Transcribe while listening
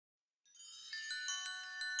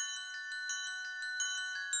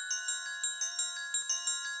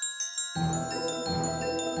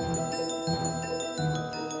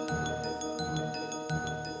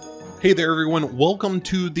Hey there, everyone. Welcome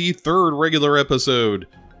to the third regular episode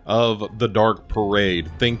of The Dark Parade.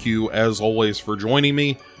 Thank you, as always, for joining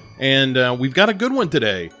me. And we've got a good one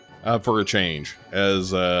today, for a change,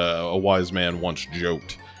 as a wise man once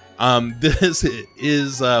joked. This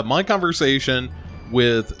is my conversation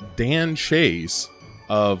with Dan Chase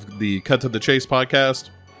of the Cut to the Chase podcast,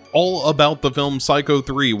 all about the film Psycho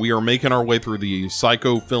 3. We are making our way through the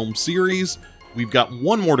Psycho film series. We've got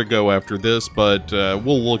one more to go after this, but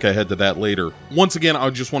we'll look ahead to that later. Once again, I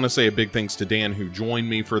just want to say a big thanks to Dan who joined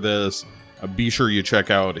me for this. Be sure you check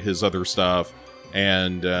out his other stuff.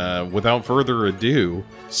 And without further ado,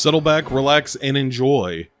 settle back, relax, and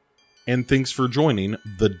enjoy. And thanks for joining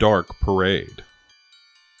The Dark Parade.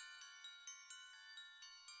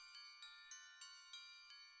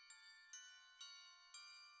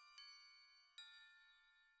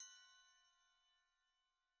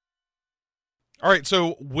 All right,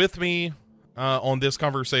 so with me on this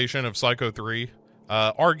conversation of Psycho 3,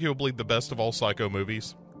 arguably the best of all Psycho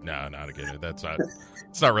movies. No, not again. That's not.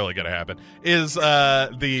 It's not really going to happen. Is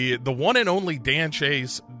the one and only Dan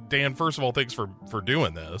Chase. Dan, first of all, thanks for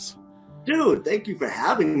doing this. Dude, thank you for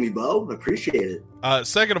having me, Bo. I appreciate it.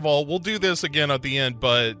 Second of all, we'll do this again at the end,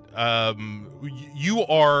 but you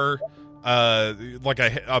are like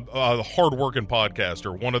a hard-working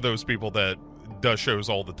podcaster, one of those people that does shows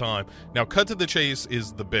all the time. Now, Cut to the Chase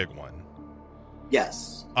is the big one.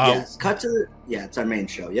 Yes. It's our main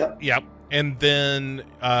show. Yep. And then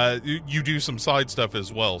you do some side stuff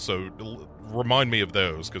as well, so remind me of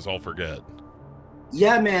those, because I'll forget.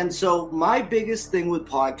 Yeah, man. So my biggest thing with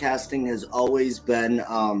podcasting has always been,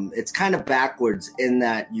 it's kind of backwards in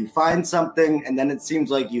that you find something and then it seems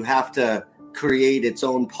like you have to create its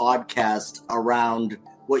own podcast around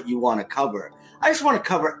what you want to cover. I just want to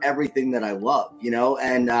cover everything that I love, you know?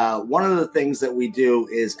 And one of the things that we do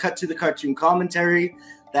is cut to the cartoon commentary.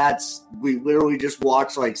 We literally just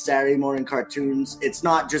watch like Saturday morning cartoons. It's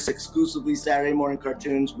not just exclusively Saturday morning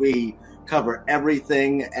cartoons. We cover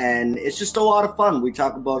everything, and it's just a lot of fun. We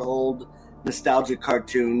talk about old nostalgic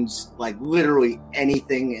cartoons, like literally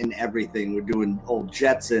anything and everything. We're doing old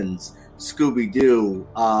Jetsons, Scooby-Doo,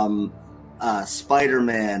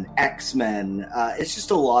 Spider-Man, X-Men. It's just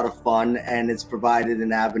a lot of fun, and it's provided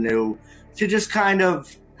an avenue to just kind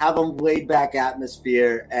of have a laid-back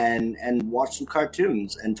atmosphere and watch some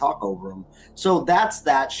cartoons and talk over them. So that's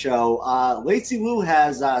that show. Lacey Lou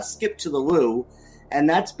has Skip to the Lou, and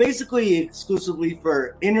that's basically exclusively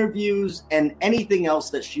for interviews and anything else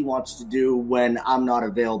that she wants to do when I'm not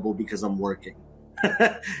available because I'm working.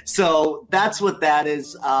 So that's what that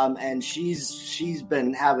is. And she's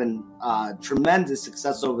been having tremendous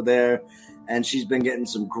success over there, and she's been getting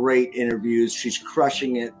some great interviews. She's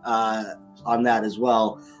crushing it on that as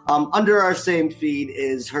well. Under our same feed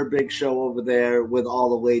is her big show over there with all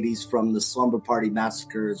the ladies from the Slumber Party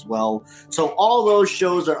Massacre as well. So all those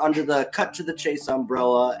shows are under the Cut to the Chase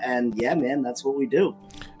umbrella, and yeah, man, that's what we do.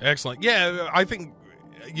 Excellent. Yeah, I think,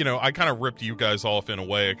 you know, I kind of ripped you guys off in a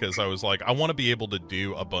way because I was like, I want to be able to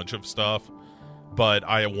do a bunch of stuff, but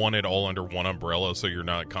I want it all under one umbrella so you're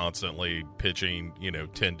not constantly pitching,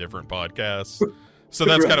 10 different podcasts. So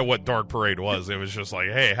that's kind of what Dark Parade was. It was just like,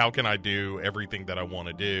 hey, how can I do everything that I want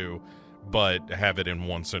to do, but have it in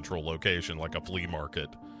one central location, like a flea market?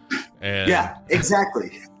 And yeah,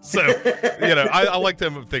 exactly. So, I like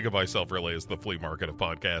to think of myself really as the flea market of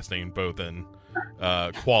podcasting, both in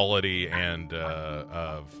quality and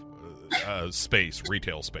space,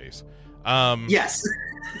 retail space. Yes.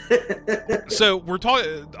 So we're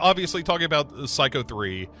obviously talking about Psycho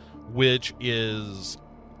 3, which is,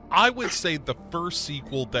 I would say, the first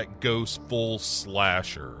sequel that goes full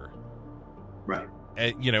slasher. Right.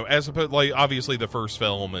 And, as opposed, like, obviously the first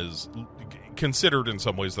film is considered in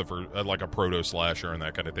some ways the first, like a proto-slasher and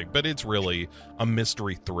that kind of thing, but it's really a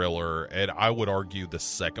mystery thriller, and I would argue the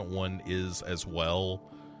second one is as well.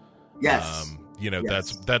 Yes.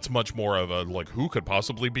 Yes. That's much more of a, like, who could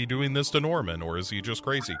possibly be doing this to Norman, or is he just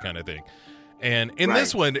crazy kind of thing. And in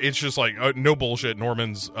this one, it's just like, no bullshit,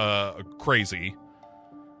 Norman's crazy.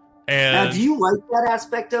 And now, do you like that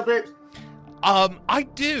aspect of it? I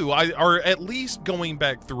do. Or at least going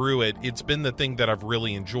back through it, it's been the thing that I've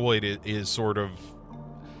really enjoyed. It is sort of,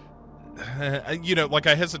 like,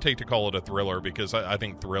 I hesitate to call it a thriller because I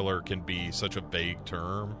think thriller can be such a vague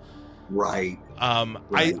term. Right.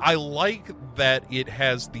 I like that it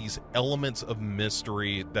has these elements of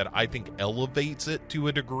mystery that I think elevates it to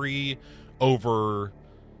a degree over,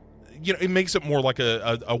 it makes it more like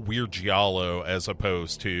a weird giallo as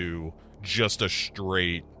opposed to just a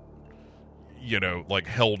straight, like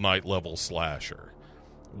Hell Knight level slasher.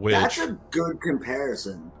 That's a good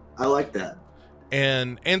comparison. I like that.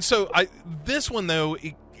 And so this one though,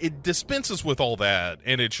 it dispenses with all that,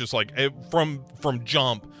 and it's just like from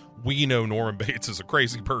jump, we know Norman Bates is a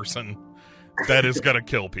crazy person that is gonna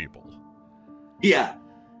kill people. Yeah.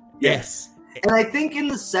 Yes. And I think in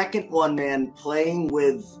the second one, man, playing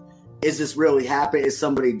with, is this really happening? Is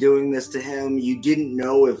somebody doing this to him? You didn't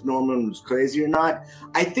know if Norman was crazy or not.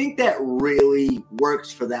 I think that really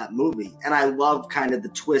works for that movie. And I love kind of the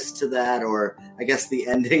twist to that, or I guess the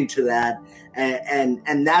ending to that.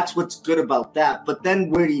 And that's what's good about that. But then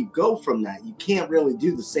where do you go from that? You can't really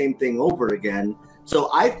do the same thing over again. So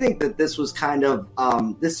I think that this was kind of,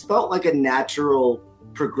 this felt like a natural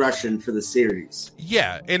progression for the series.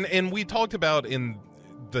 Yeah. And we talked about in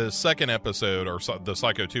the second episode, or the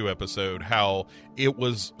Psycho 2 episode, how it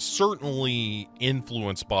was certainly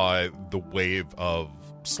influenced by the wave of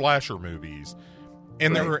slasher movies,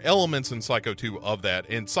 and there are elements in Psycho 2 of that,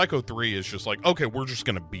 and Psycho 3 is just like, okay, we're just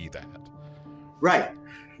gonna be that. Right.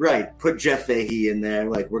 Put Jeff Fahey in there,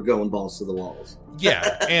 like, we're going balls to the walls.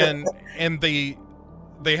 Yeah. and they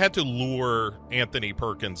had to lure Anthony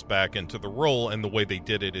Perkins back into the role, and the way they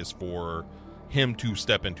did it is for him to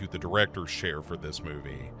step into the director's chair for this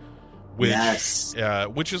movie, which is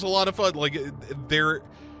a lot of fun. Like,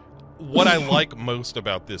 what I like most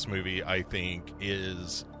about this movie, I think,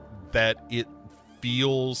 is that it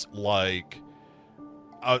feels like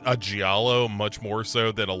a giallo much more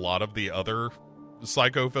so than a lot of the other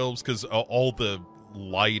Psycho films, because all the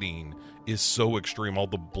lighting is so extreme. All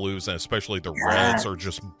the blues and especially the reds are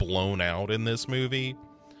just blown out in this movie.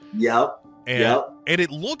 Yep. And it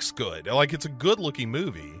looks good. Like, it's a good looking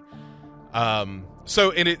movie.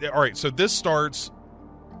 So this starts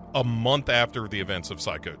a month after the events of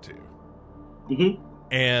Psycho 2. Mm-hmm.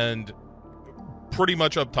 And pretty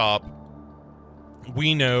much up top,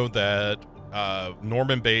 we know that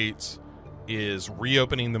Norman Bates is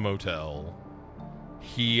reopening the motel.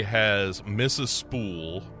 He has Mrs.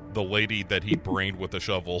 Spool, the lady that he brained with a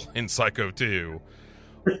shovel in Psycho 2,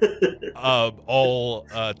 all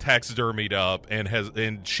taxidermied up,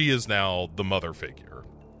 and she is now the mother figure.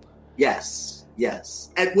 Yes,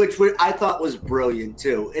 and which I thought was brilliant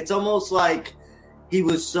too. It's almost like he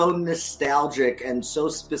was so nostalgic and so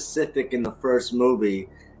specific in the first movie,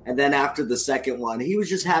 and then after the second one, he was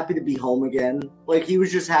just happy to be home again. Like, he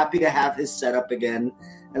was just happy to have his setup again.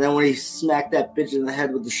 And then when he smacked that bitch in the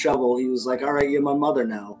head with the shovel, he was like, all right, you're my mother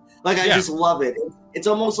now. Like, I just love it. It's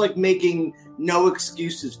almost like making no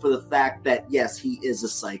excuses for the fact that, yes, he is a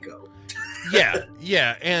psycho.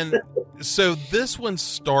 Yeah. And so this one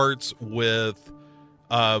starts with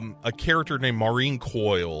a character named Maureen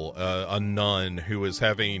Coyle, a nun who is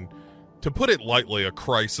having, to put it lightly, a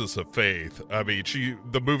crisis of faith. I mean,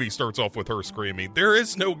 the movie starts off with her screaming, "There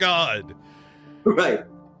is no God!" Right.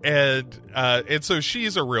 And so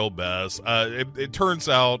she's a real mess. It turns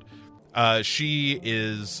out she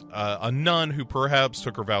is a nun who perhaps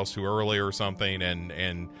took her vows too early or something,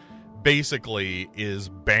 and basically is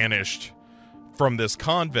banished from this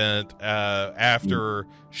convent after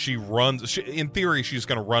she runs. In theory, she's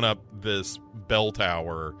going to run up this bell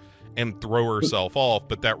tower and throw herself off,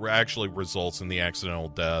 but that actually results in the accidental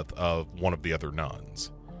death of one of the other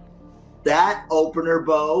nuns. That opener,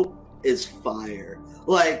 Bo, is fire.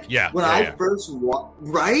 Like, when I first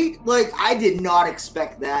right? Like, I did not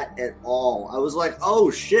expect that at all. I was like, oh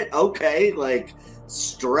shit, okay, like,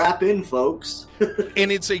 strap in, folks. And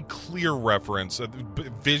it's a clear reference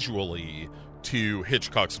visually to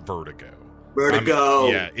Hitchcock's Vertigo.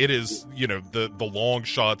 It is, the long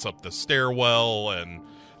shots up the stairwell and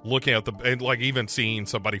looking at and like even seeing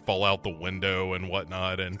somebody fall out the window and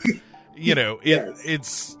whatnot, and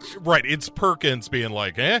it's right. It's Perkins being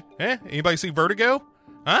like, anybody see Vertigo?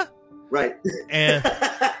 Huh? Right. And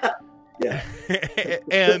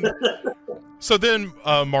and so then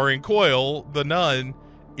Maureen Coyle, the nun,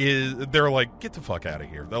 they're like, get the fuck out of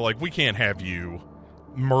here. They're like, we can't have you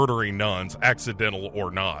murdering nuns, accidental or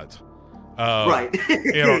not, right,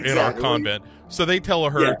 in our convent. So they tell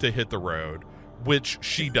her to hit the road, which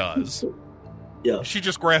she does. Yeah. She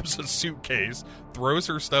just grabs a suitcase, throws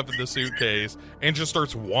her stuff in the suitcase, and just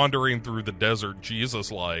starts wandering through the desert,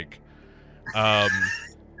 Jesus-like,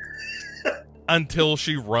 until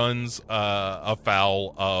she runs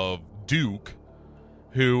afoul of Duke,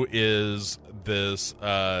 who is this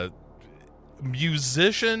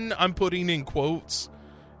musician, I'm putting in quotes.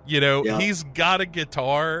 He's got a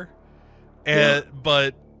guitar,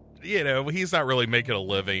 but he's not really making a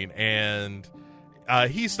living, and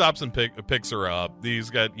he stops and picks her up. He's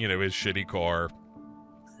got his shitty car,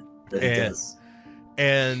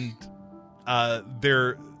 and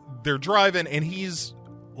they're driving, and he's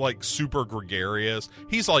like super gregarious.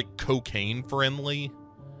 He's like cocaine friendly.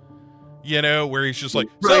 You know, where he's just like,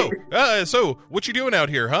 so what you doing out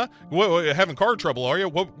here, huh? What, having car trouble, are you?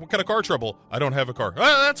 What kind of car trouble? I don't have a car.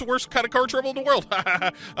 That's the worst kind of car trouble in the world.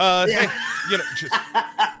 You know, just,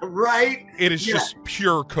 right? It is just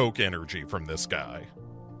pure coke energy from this guy.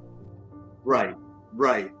 Right.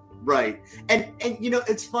 And you know,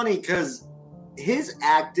 it's funny because his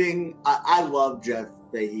acting, I love Jeff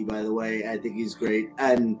Fahey, by the way. I think he's great.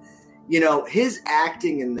 And, you know, his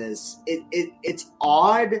acting in this, it's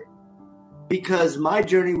odd. Because my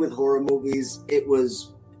journey with horror movies, it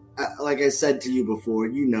was, like I said to you before,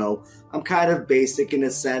 you know, I'm kind of basic in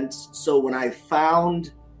a sense. So when I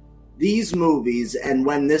found these movies and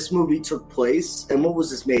when this movie took place, and what was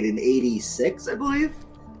this made in 86, I believe?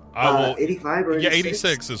 85 or 86? Yeah,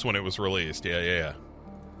 86 is when it was released. Yeah.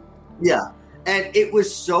 Yeah. And it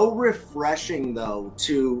was so refreshing, though,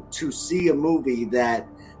 to see a movie that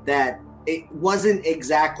it wasn't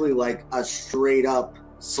exactly like a straight up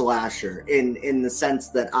slasher in the sense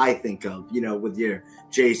that I think of, you know, with your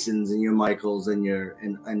Jasons and your Michaels and your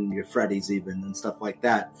Freddys even and stuff like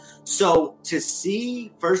that. So to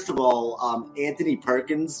see, first of all, Anthony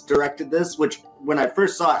Perkins directed this, which when I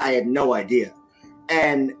first saw it, I had no idea.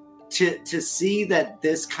 And to see that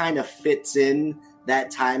this kind of fits in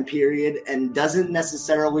that time period and doesn't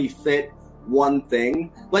necessarily fit one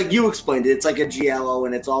thing, like you explained it, it's like a giallo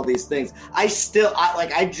and it's all these things. I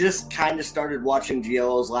just kind of started watching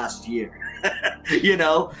giallos last year, you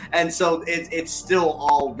know, and so it's still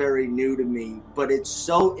all very new to me, but it's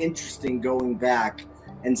so interesting going back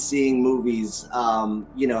and seeing movies,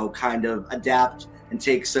 you know, kind of adapt and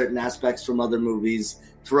take certain aspects from other movies,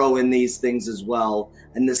 throw in these things as well,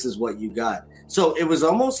 and this is what you got. So it was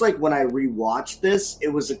almost like when I rewatched this, it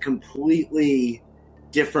was a completely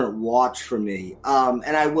different watch for me.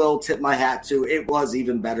 And I will tip my hat to, it was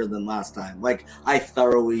even better than last time. Like, I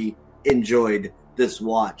thoroughly enjoyed this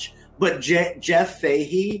watch. But Jeff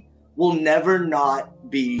Fahey will never not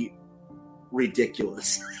be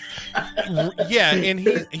ridiculous. Yeah, and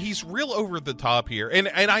he's real over the top here. And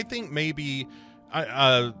I think maybe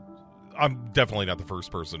I'm definitely not the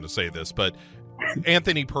first person to say this, but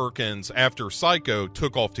Anthony Perkins, after Psycho,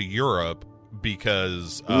 took off to Europe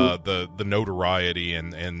because the notoriety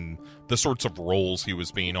and the sorts of roles he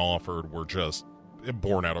was being offered were just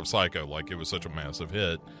born out of Psycho. Like, it was such a massive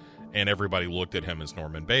hit, and everybody looked at him as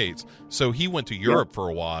Norman Bates. So he went to Europe for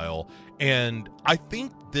a while, and I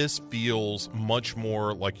think this feels much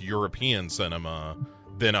more like European cinema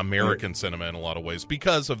than American cinema in a lot of ways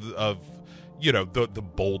because of you know, the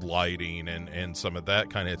bold lighting and some of that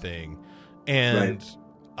kind of thing. And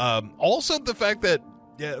also the fact that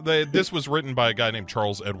this was written by a guy named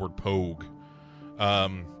Charles Edward Pogue,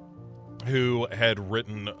 who had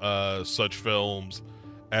written such films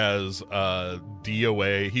as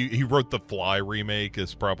DOA. He wrote the Fly remake,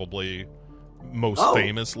 is probably most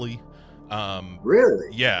famously.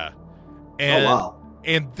 Really? Yeah. And, wow.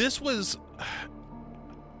 And this was,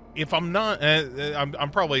 if I'm not,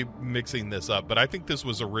 I'm probably mixing this up, but I think this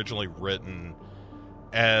was originally written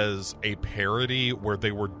as a parody where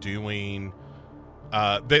they were doing,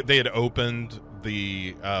 they had opened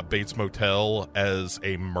the Bates Motel as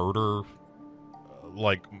a murder,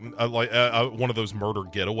 like one of those murder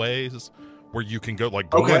getaways where you can go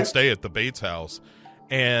and stay at the Bates house.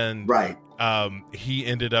 And he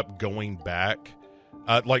ended up going back.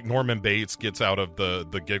 Like, Norman Bates gets out of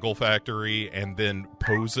the Giggle Factory and then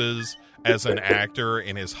poses as an actor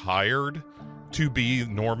and is hired to be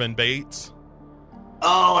Norman Bates.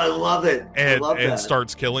 Oh, I love it. And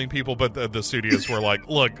starts killing people, but the studios were like,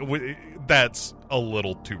 look, that's a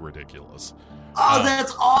little too ridiculous. Oh,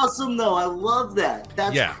 that's awesome, though. I love that.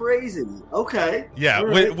 That's crazy. Okay. Yeah,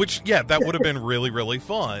 right. That would have been really, really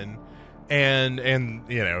fun. And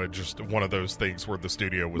you know, just one of those things where the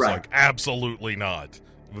studio was like, absolutely not.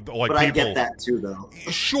 Like, but I get that too, though.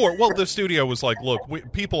 Sure. Well, the studio was like, look,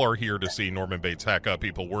 people are here to see Norman Bates hack up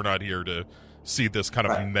people. We're not here to see this kind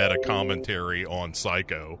of meta commentary on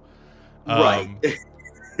Psycho. But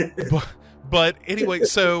anyway,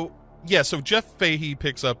 so Jeff Fahey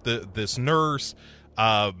picks up this nurse.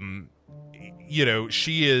 You know,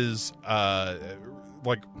 she is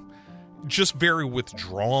like just very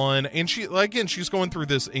withdrawn, and she's going through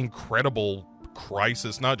this incredible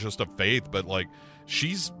crisis, not just of faith, but like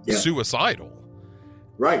she's suicidal.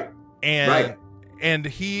 And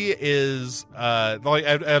he is like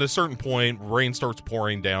at a certain point, rain starts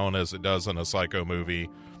pouring down as it does in a Psycho movie.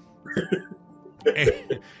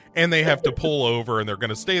 and they have to pull over, and they're going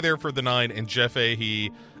to stay there for the night, and Jeff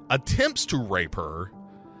Fahey attempts to rape her.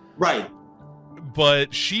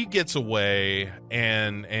 But she gets away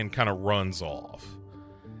and kind of runs off.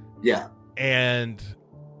 Yeah. And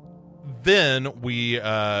then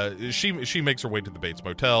she makes her way to the Bates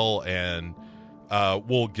Motel, and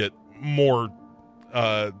we'll get more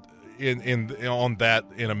on that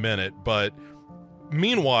in a minute. But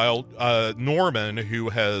meanwhile, Norman, who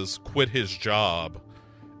has quit his job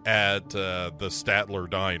at the Statler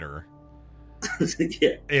Diner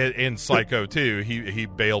in Psycho 2, he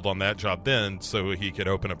bailed on that job then so he could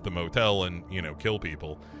open up the motel and kill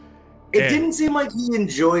people. It didn't seem like he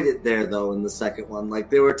enjoyed it there, though, in the second one. Like,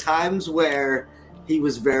 there were times where he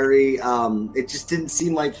was very, it just didn't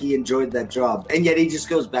seem like he enjoyed that job. And yet he just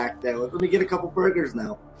goes back there. Like, let me get a couple burgers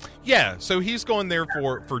now. Yeah, so he's going there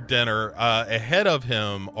for dinner. Ahead of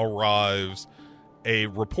him arrives a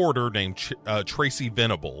reporter named Tracy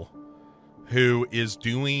Venable, who is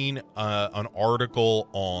doing an article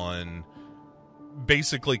on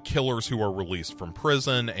basically killers who are released from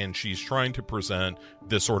prison, and she's trying to present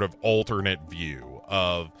this sort of alternate view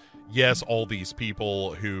of, yes, all these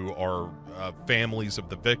people who are families of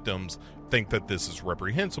the victims think that this is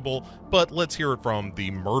reprehensible, but let's hear it from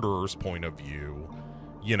the murderer's point of view.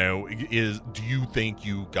 Do you think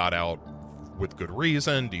you got out with good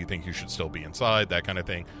reason? Do you think you should still be inside? That kind of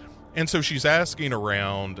thing. And so she's asking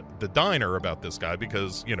around the diner about this guy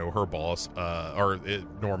because, her boss,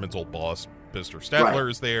 Norman's old boss, Mr. Statler,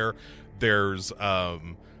 is there. There's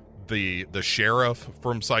the sheriff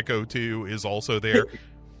from Psycho 2 is also there.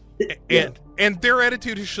 and their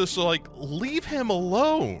attitude is just like, leave him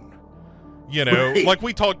alone. Like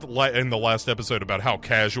we talked in the last episode about how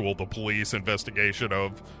casual the police investigation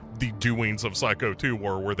of the doings of Psycho 2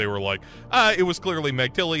 were, where they were like, it was clearly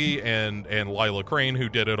Meg Tilly and Lila Crane who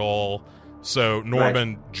did it all. So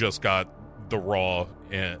Norman just got the raw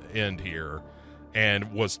end here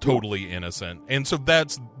and was totally innocent. And so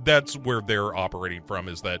that's where they're operating from,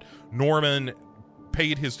 is that Norman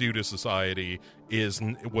paid his due to society,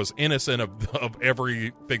 was innocent of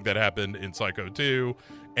everything that happened in Psycho 2,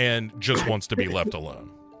 and just wants to be left alone.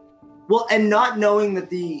 Well, and not knowing that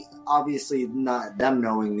obviously not them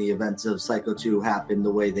knowing the events of Psycho 2 happened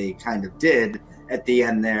the way they kind of did at the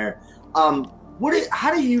end there.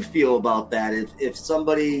 How do you feel about that? If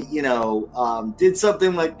somebody, did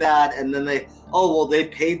something like that, and then they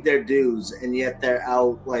paid their dues, and yet they're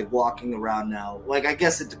out, like, walking around now. Like, I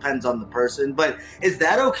guess it depends on the person, but is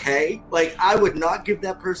that okay? Like, I would not give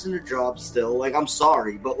that person a job still. Like, I'm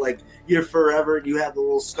sorry, but, like, you have the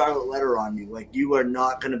little scarlet letter on you. Like, you are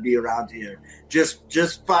not going to be around here.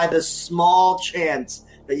 Just by the small chance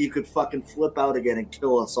that you could fucking flip out again and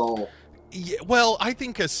kill us all. Yeah, well, I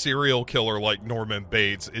think a serial killer like Norman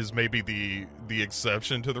Bates is maybe the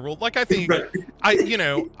exception to the rule. Like, I think,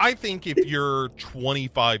 I think if you're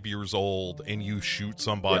 25 years old and you shoot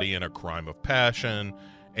somebody in a crime of passion,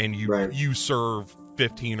 and you serve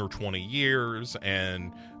 15 or 20 years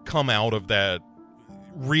and come out of that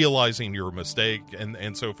realizing your mistake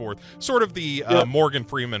and so forth, sort of the Morgan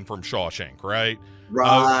Freeman from Shawshank, right?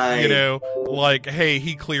 Right. Like, hey,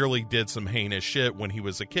 he clearly did some heinous shit when he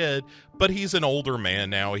was a kid, but he's an older man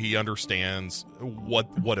now. He understands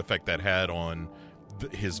what effect that had on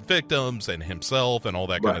his victims and himself and all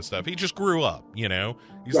that kind of stuff. He just grew up,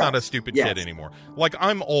 he's not a stupid kid anymore. Like,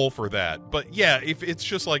 I'm all for that. But yeah, if it's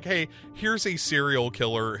just like, hey, here's a serial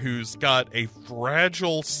killer who's got a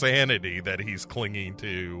fragile sanity that he's clinging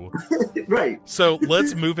to. Right. So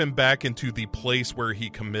let's move him back into the place where he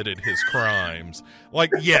committed his crimes.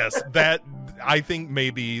 Like, yes, that, I think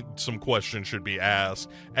maybe some questions should be asked.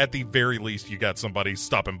 At the very least, you got somebody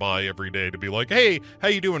stopping by every day to be like, hey, how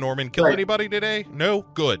you doing, Norman? Kill anybody today? No?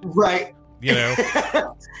 Good. Right.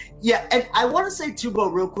 Yeah, and I want to say too, Bo,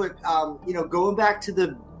 real quick, going back to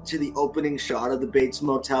the opening shot of the Bates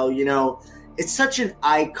Motel, it's such an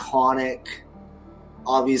iconic,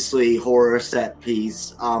 obviously, horror set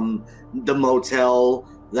piece. The motel,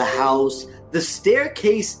 the house, the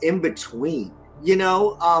staircase in between,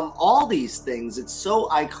 all these things. It's so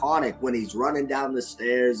iconic when he's running down the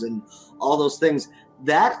stairs and all those things.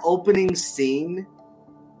 That opening scene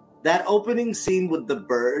with the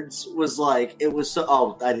birds was like, it was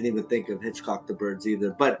so, I didn't even think of Hitchcock the Birds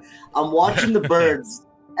either, but I'm watching the birds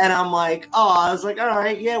and I'm like, I was like, all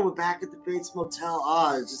right, yeah, we're back at the Bates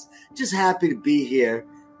Motel. Just happy to be here.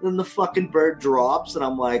 Then the fucking bird drops and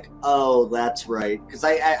I'm like, oh, that's right. Because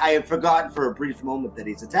I had forgotten for a brief moment that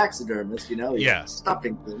he's a taxidermist, he's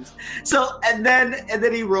stuffing things. So, and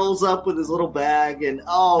then he rolls up with his little bag and,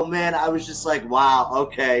 oh man, I was just like, wow,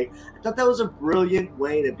 okay. I thought that was a brilliant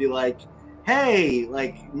way to be like, hey,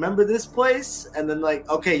 like, remember this place? And then like,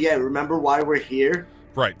 okay, yeah, remember why we're here?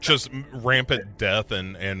 Right, just rampant death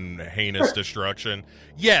and heinous destruction.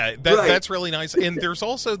 Yeah, that's really nice. And there's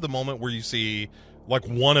also the moment where you see, like,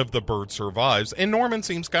 one of the birds survives, and Norman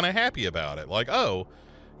seems kind of happy about it. Like, oh,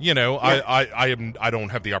 you know, I don't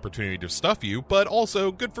have the opportunity to stuff you, but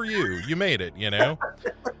also good for you. You made it, you know?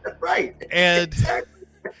 Right. And exactly.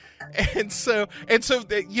 and so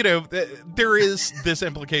you know, there is this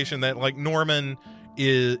implication that, like, Norman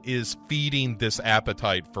is feeding this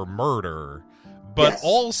appetite for murder, but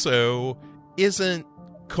also isn't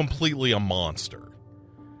completely a monster,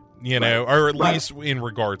 you know, or at least in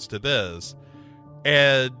regards to this.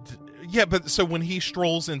 And yeah, but so when he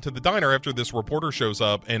strolls into the diner after this reporter shows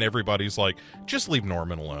up and everybody's like, just leave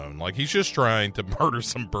Norman alone. Like, he's just trying to murder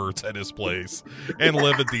some birds at his place and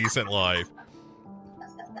live a decent life.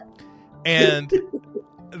 And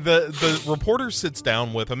the reporter sits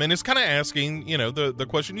down with him and is kind of asking, you know, the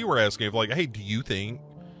question you were asking of, like, hey, do you think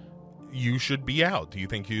you should be out? Do you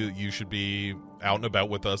think you should be out and about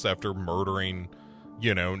with us after murdering,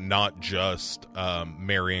 you know, not just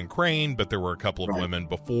Marion Crane, but there were a couple of women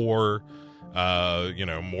before, you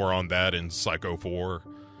know, more on that in Psycho 4.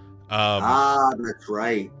 That's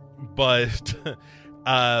right. But,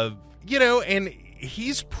 you know, and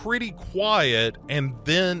he's pretty quiet, and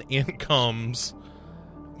then in comes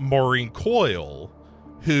Maureen Coyle,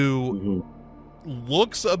 who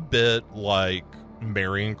looks a bit like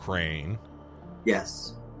Marion Crane.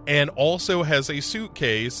 Yes. And also has a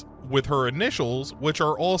suitcase with her initials, which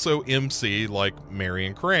are also MC, like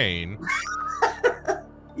Marion Crane.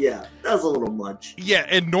 Yeah, that was a little much. Yeah,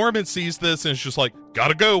 and Norman sees this and is just like,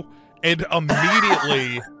 gotta go. And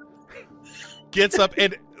immediately gets up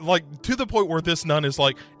and, like, to the point where this nun is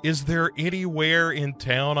like, is there anywhere in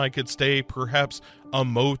town I could stay? Perhaps a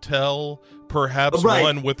motel? Perhaps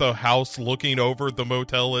one with a house looking over the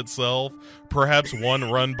motel itself? Perhaps one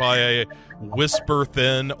run by a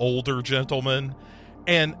whisper-thin older gentleman?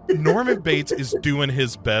 And Norman Bates is doing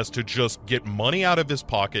his best to just get money out of his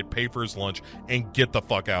pocket, pay for his lunch, and get the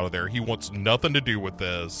fuck out of there. He wants nothing to do with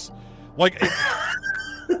this. Like,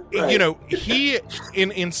 you know, he,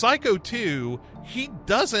 in Psycho 2, he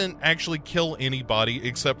doesn't actually kill anybody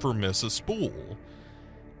except for Mrs. Spool.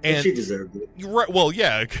 And she deserved it. Right, well,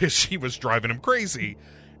 yeah, because she was driving him crazy.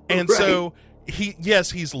 And so,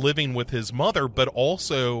 he's living with his mother, but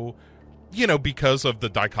also, you know, because of the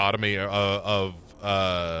dichotomy of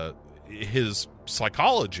his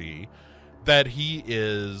psychology, that he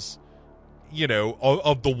is, you know,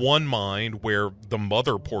 of the one mind where the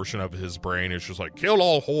mother portion of his brain is just like, kill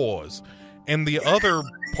all whores. And the other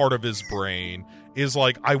part of his brain is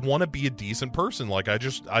like, I want to be a decent person. Like, I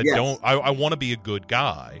want to be a good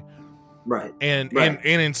guy. Right. And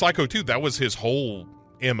in Psycho 2, that was his whole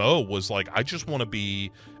MO, was like, I just want to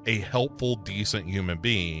be a helpful, decent human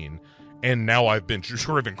being. And now I've been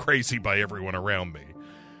driven crazy by everyone around me.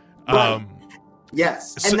 Right.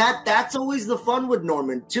 Yes. And that's always the fun with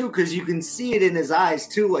Norman too, because you can see it in his eyes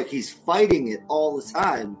too, like he's fighting it all the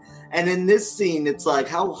time. And in this scene, it's like,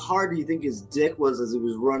 how hard do you think his dick was as he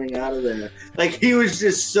was running out of there? Like, he was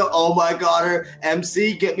just so, oh my God,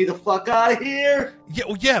 MC, get me the fuck out of here.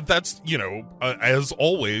 Yeah, that's, you know, as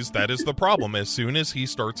always, that is the problem. As soon as he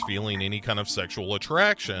starts feeling any kind of sexual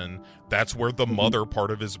attraction, that's where the mother part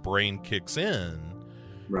of his brain kicks in.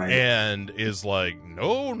 Right. And is like,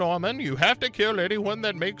 no, Norman, you have to kill anyone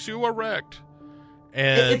that makes you erect.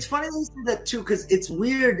 And it's funny that you say that too, because it's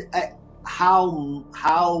weird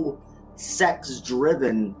how sex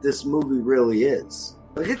driven this movie really is.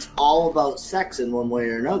 Like, it's all about sex in one way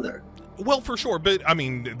or another. Well, for sure, but I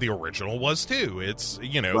mean, the original was too. It's,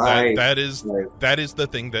 you know, that is the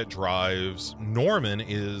thing that drives Norman,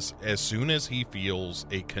 is as soon as he feels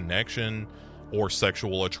a connection or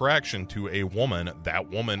sexual attraction to a woman, that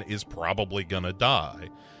woman is probably gonna die.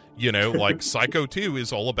 You know, like Psycho 2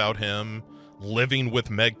 is all about him living with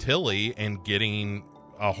Meg Tilly and getting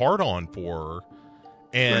a hard-on for her,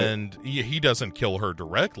 and he doesn't kill her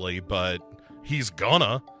directly, but he's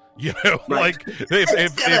gonna, you know, like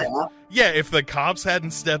if the cops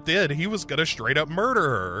hadn't stepped in, he was gonna straight up murder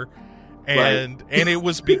her. And it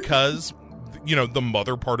was because, you know, the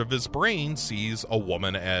mother part of his brain sees a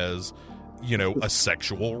woman as, you know, a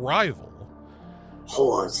sexual rival.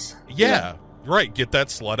 Whores. Yeah. Right, get that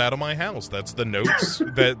slut out of my house. That's the notes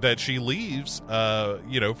that she leaves,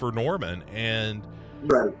 you know, for Norman. And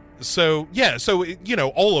so, yeah, so, you know,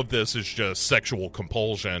 all of this is just sexual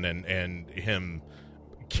compulsion and him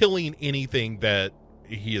killing anything that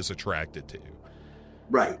he is attracted to.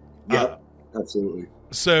 Right. Yeah, absolutely.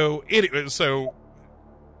 So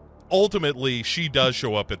ultimately, she does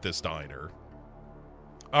show up at this diner.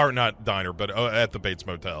 or not diner, but at the Bates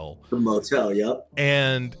Motel. The motel, yep.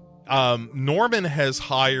 And Norman has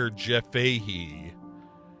hired Jeff Fahey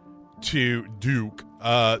to Duke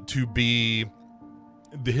to be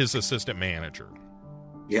his assistant manager.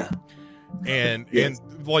 Yeah. And Yes.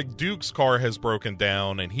 and like Duke's car has broken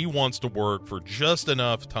down, and he wants to work for just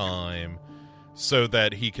enough time so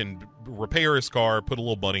that he can repair his car, put a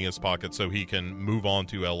little money in his pocket so he can move on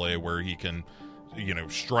to LA, where he can, you know,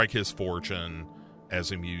 strike his fortune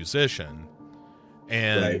as a musician.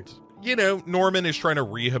 And Right. you know, Norman is trying to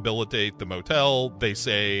rehabilitate the motel. They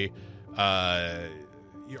say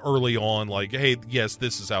early on, like, hey, yes,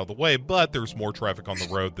 this is out of the way, but there's more traffic on the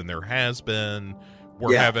road than there has been.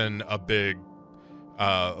 We're having a big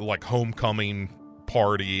like homecoming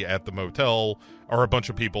party at the motel, or a bunch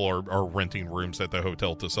of people are renting rooms at the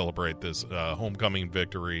hotel to celebrate this homecoming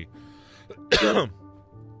victory.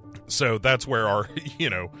 So that's where our, you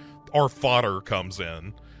know, our fodder comes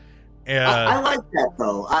in. And I like that,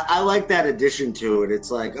 though. I like that addition to it. It's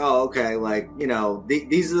like, oh, okay, like, you know,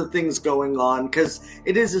 these are the things going on, because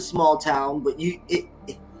it is a small town, but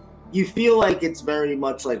you feel like it's very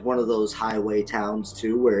much like one of those highway towns,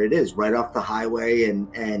 too, where it is right off the highway,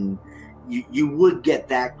 and you would get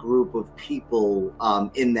that group of people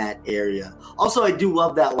in that area. Also, I do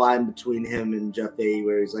love that line between him and Jeff Fahey,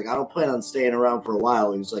 where he's like, I don't plan on staying around for a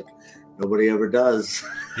while. He's like, nobody ever does.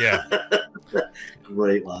 Yeah.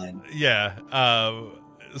 Great line. Yeah.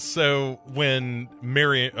 So when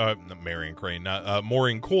Maureen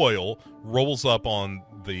Coyle rolls up on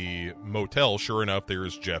the motel, sure enough,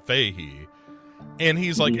 there's Jeff Fahey. And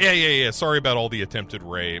he's like, yeah, sorry about all the attempted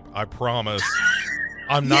rape. I promise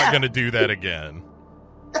I'm not going to do that again.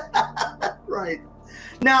 Right.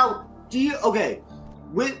 Now,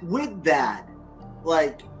 with that,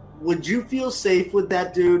 like, would you feel safe with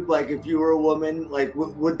that dude? Like, if you were a woman, like,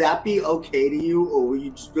 would that be okay to you? Or would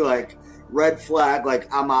you just be like, red flag,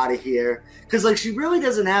 like, I'm out of here? Because, like, she really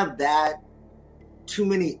doesn't have that too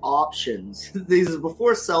many options. These are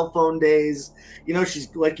before cell phone days. You know,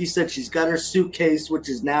 she's, like you said, she's got her suitcase, which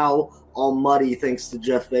is now all muddy thanks to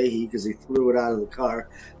Jeff Fahey because he threw it out of the car.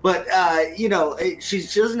 But, you know, she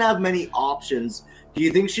doesn't have many options. Do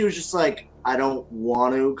you think she was just like, I don't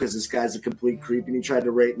want to because this guy's a complete creep and he tried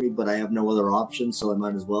to rape me, but I have no other options, so I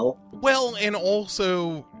might as well? Well, and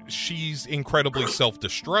also she's incredibly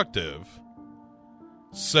self-destructive.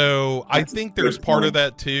 So I think there's part of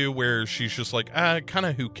that too where she's just like, kind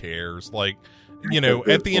of who cares? Like, you know,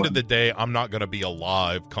 at the end of the day, I'm not going to be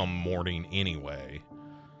alive come morning anyway.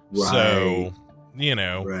 Right. So, you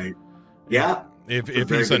know. Right. Yeah. If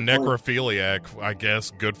he's a necrophiliac, I guess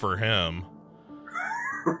good for him.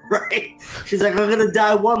 Right. She's like, I'm going to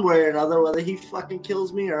die one way or another, whether he fucking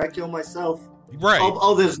kills me or I kill myself. Right.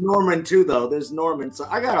 Oh, there's Norman too, though. There's Norman, so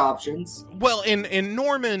I got options. Well, and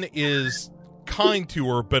Norman is kind to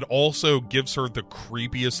her, but also gives her the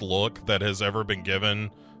creepiest look that has ever been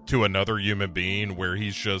given to another human being, where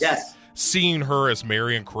he's just seeing her as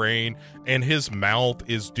Marion Crane, and his mouth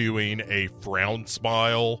is doing a frown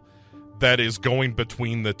smile that is going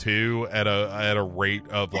between the two at a rate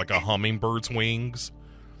of like a hummingbird's wings.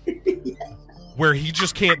 Where he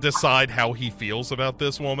just can't decide how he feels about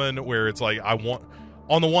this woman, where it's like,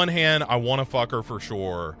 on the one hand, I want to fuck her for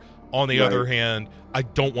sure. On the other hand, I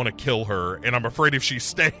don't want to kill her, and I'm afraid if she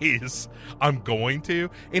stays, I'm going to.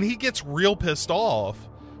 And he gets real pissed off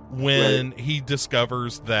when he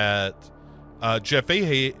discovers that Jeff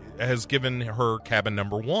Fahey has given her cabin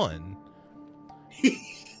number 1.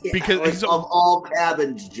 Because like, of all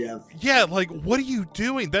cabins, Jeff. Yeah, like, what are you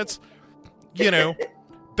doing? That's, you know,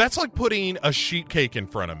 that's like putting a sheet cake in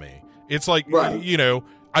front of me. It's like, you know,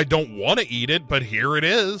 I don't want to eat it, but here it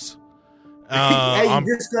is. Hey,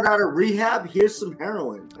 you just got out of rehab. Here's some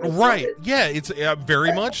heroin. Right? Yeah, it's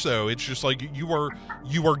very much so. It's just like you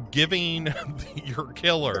are giving your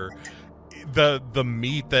killer the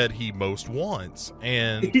meat that he most wants,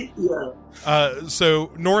 and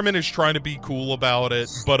so Norman is trying to be cool about it,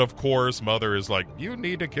 but of course, Mother is like, "You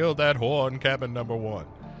need to kill that whore in cabin number 1."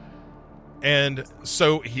 And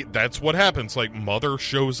so that's what happens. Like, Mother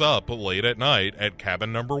shows up late at night at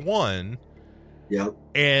cabin number 1. Yep.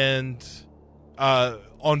 And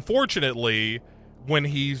unfortunately, when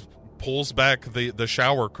he pulls back the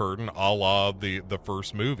shower curtain, a la the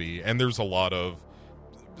first movie, and there's a lot of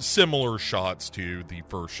similar shots to the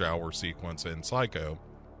first shower sequence in Psycho.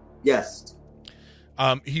 Yes.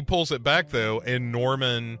 He pulls it back, though, and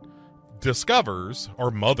Norman discovers, or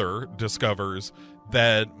Mother discovers,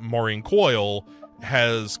 that Maureen Coyle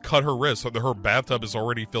has cut her wrist. So her bathtub is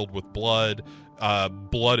already filled with blood.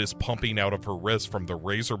 Blood is pumping out of her wrist from the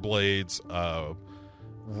razor blades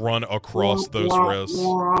run across those wrists.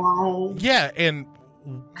 Yeah, and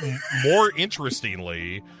more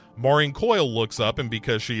interestingly, Maureen Coyle looks up, and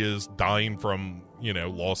because she is dying from,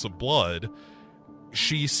 loss of blood,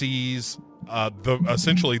 she sees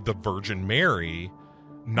essentially the Virgin Mary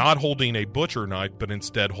not holding a butcher knife, but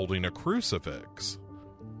instead holding a crucifix.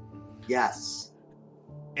 Yes.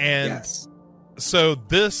 And so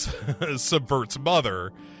this subverts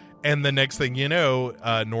Mother, and the next thing you know,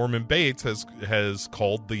 Norman Bates has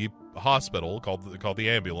called the hospital, called the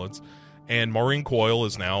ambulance, and Maureen Coyle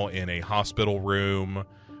is now in a hospital room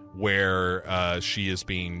where she is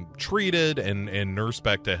being treated and nursed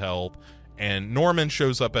back to health. And Norman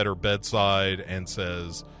shows up at her bedside and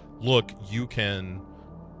says, "Look, you can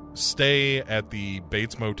stay at the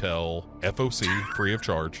Bates Motel, FOC, free of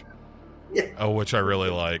charge." Yeah. Which I really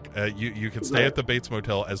like. You can stay at the Bates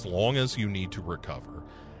Motel as long as you need to recover.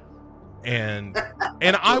 And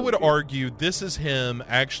I would argue this is him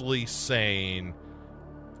actually saying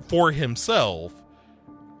for himself,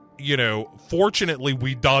 fortunately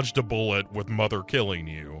we dodged a bullet with Mother killing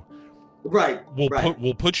you. Right.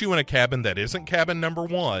 We'll put you in a cabin that isn't cabin number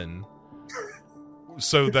 1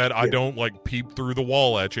 so that I don't peep through the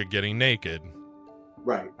wall at you getting naked.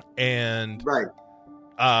 Right. And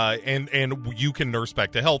you can nurse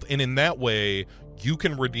back to health, and in that way you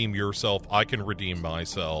can redeem yourself, I can redeem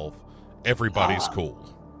myself, everybody's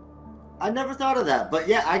cool. I never thought of that, but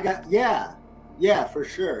yeah, for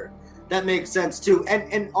sure, that makes sense too.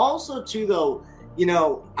 And also too, though,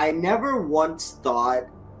 I never once thought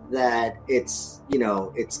that it's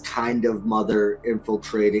kind of Mother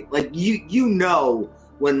infiltrating,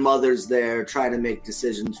 when Mother's there trying to make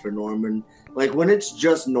decisions for Norman. When it's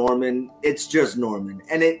just Norman, it's just Norman.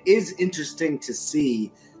 And it is interesting to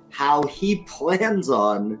see how he plans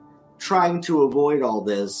on trying to avoid all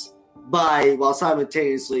this while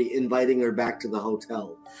simultaneously inviting her back to the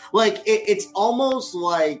hotel. It's almost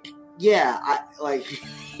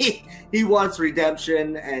he wants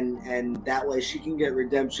redemption, and that way she can get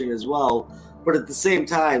redemption as well. But at the same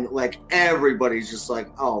time, everybody's just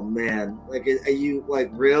oh man, are you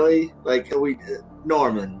really? Are we,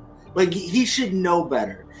 Norman? He should know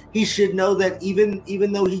better. He should know that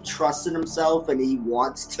even though he trusts in himself and he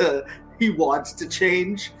wants to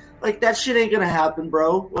change, that shit ain't gonna happen,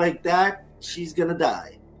 bro. She's gonna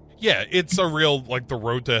die. Yeah, it's a real, the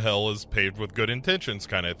road to hell is paved with good intentions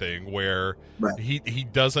kind of thing, where he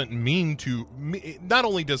doesn't mean to, not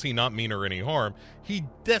only does he not mean her any harm, he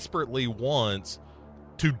desperately wants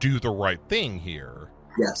to do the right thing here.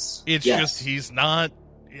 Yes. It's just he's not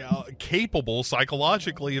capable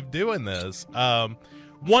psychologically of doing this.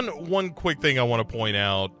 One quick thing I want to point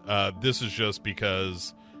out, this is just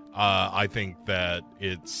because I think that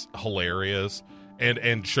it's hilarious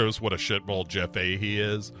and shows what a shitball Jeff Fahey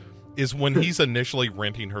is when he's initially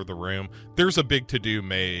renting her the room, there's a big to-do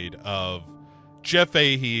made of Jeff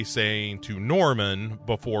Fahey saying to Norman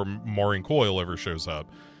before Maureen Coyle ever shows up,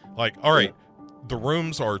 all right, the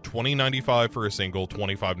rooms are $20.95 for a single,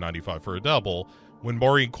 $25.95 for a double. When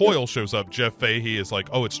Maureen Coyle shows up, Jeff Fahey is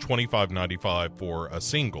oh, it's $25.95 for a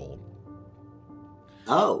single.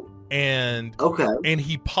 Oh. And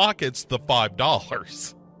he pockets the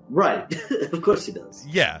 $5. Right. Of course he does.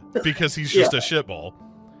 Yeah, because he's just a shitball.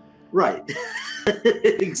 Right.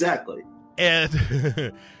 Exactly. And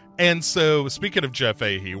so, speaking of Jeff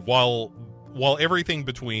Fahey, while everything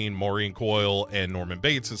between Maureen Coyle and Norman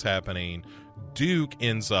Bates is happening, Duke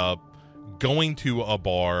ends up going to a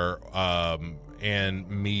bar and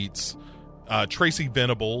meets Tracy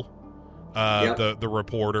Venable, the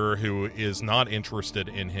reporter, who is not interested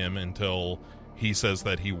in him until he says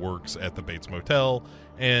that he works at the Bates Motel,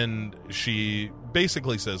 and she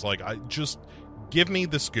basically says, I just give me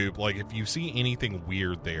the scoop. If you see anything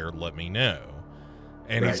weird there, let me know.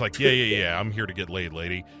 And he's like, yeah, I'm here to get laid,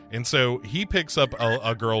 lady. And so he picks up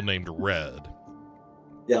a girl named Red.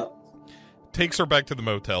 Yeah. Takes her back to the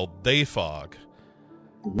motel. They fuck.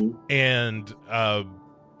 Mm-hmm. And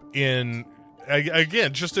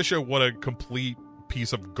again, just to show what a complete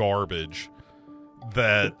piece of garbage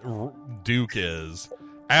that Duke is,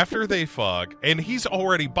 after they fuck, and he's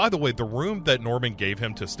already, by the way, the room that Norman gave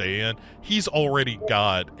him to stay in, he's already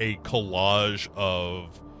got a collage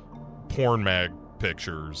of porn mag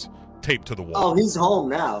pictures taped to the wall. Oh, he's home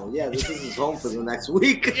now. Yeah, this is his home for the next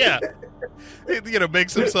week. Yeah.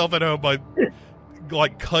 Makes himself at home by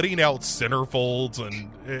cutting out centerfolds, and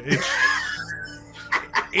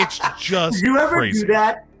it's just Did you ever crazy. do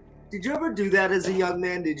that? Did you ever do that as a young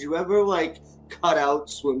man? Did you ever cut out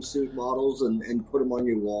swimsuit models and put them on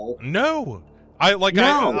your wall? No.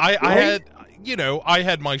 you know, I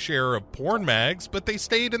had my share of porn mags, but they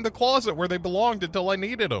stayed in the closet where they belonged until I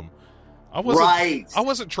needed them. I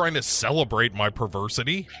wasn't trying to celebrate my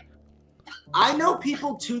perversity. I know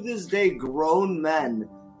people to this day, grown men,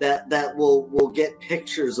 that will get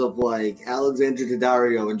pictures of like Alexandra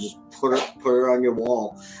Daddario and just put her on your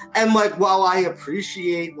wall. And like, while I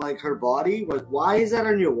appreciate like her body, like, why is that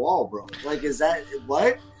on your wall, bro? Like, is that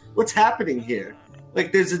what's happening here?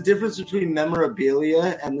 Like, there's a difference between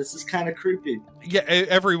memorabilia, and this is kind of creepy. Yeah,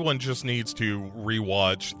 everyone just needs to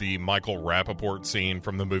rewatch the Michael Rappaport scene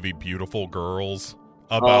from the movie Beautiful Girls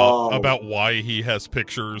about why he has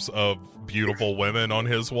pictures of beautiful women on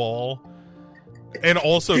his wall. And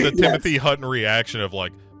also the Timothy Hutton reaction of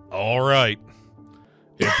like, all right,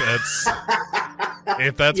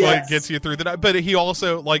 if that's what gets you through the night. But he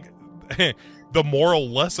also, like, the moral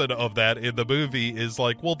lesson of that in the movie is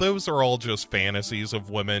like, well, those are all just fantasies of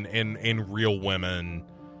women, and real women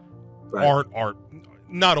aren't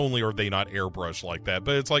not only are they not airbrushed like that,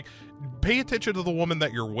 but it's like, pay attention to the woman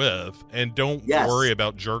that you're with, and don't worry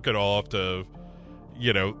about jerking off to,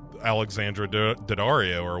 you know, Alexandra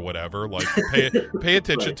Daddario or whatever. Like, pay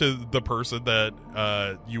attention to the person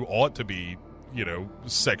that you ought to be, you know,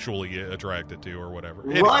 sexually attracted to or whatever.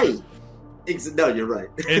 Right. No, you're right.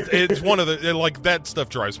 It's one of the, like, that stuff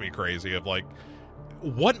drives me crazy of like,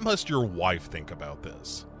 what must your wife think about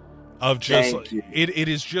this? Of just, it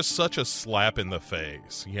is just such a slap in the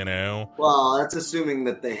face, you know? Well, that's assuming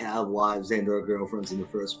that they have wives and or girlfriends in the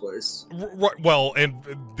first place. Well, and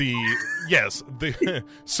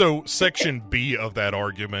so section B of that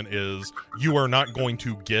argument is you are not going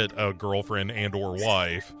to get a girlfriend and or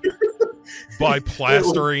wife by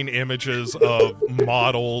plastering images of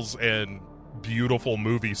models and beautiful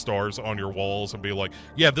movie stars on your walls and be like,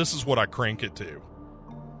 yeah, this is what I crank it to.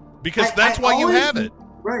 Because that's why you have it.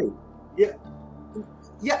 Right. Yeah.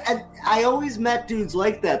 Yeah, and I always met dudes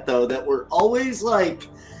like that, though, that were always, like,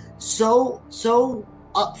 so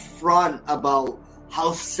upfront about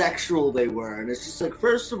how sexual they were. And it's just like,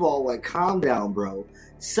 first of all, like, calm down, bro.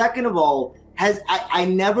 Second of all, I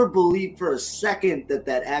never believed for a second that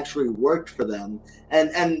actually worked for them.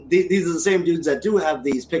 And these are the same dudes that do have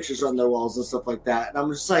these pictures on their walls and stuff like that. And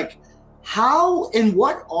I'm just like, how, in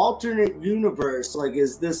what alternate universe, like,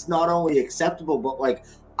 is this not only acceptable, but, like,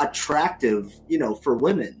 attractive, you know, for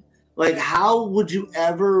women? Like, how would you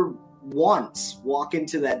ever once walk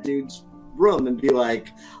into that dude's room and be like,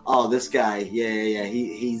 oh, this guy,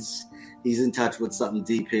 he's in touch with something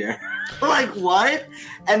deep here? Like, what?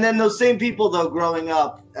 And then those same people, though, growing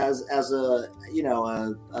up as a, you know,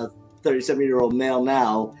 a 37-year-old male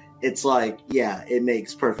now, it's like, yeah, it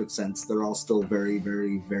makes perfect sense. They're all still very,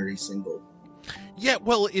 very, very single. Yeah,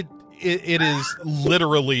 well, it is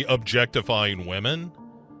literally objectifying women.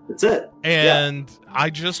 That's it. And I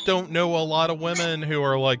just don't know a lot of women who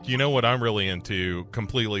are like, you know what I'm really into?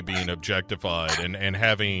 Completely being objectified and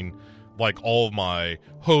having, like, all of my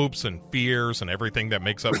hopes and fears and everything that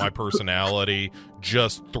makes up my personality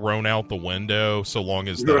just thrown out the window so long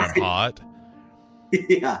as that I'm hot.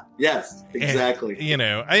 Yeah. Yes. Exactly. And, you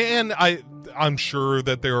know, and I'm sure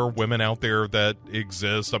that there are women out there that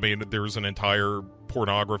exist. I mean, there's an entire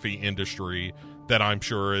pornography industry that I'm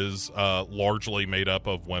sure is largely made up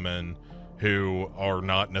of women who are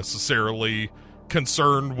not necessarily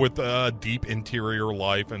concerned with deep interior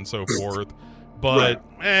life and so forth. But,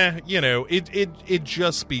 you know, it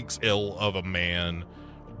just speaks ill of a man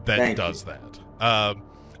that does that.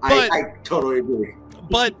 I totally agree.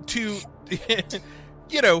 But to...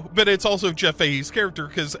 You know, but it's also Jeff Fahey's character,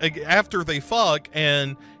 because after they fuck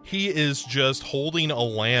and he is just holding a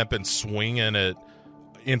lamp and swinging it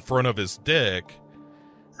in front of his dick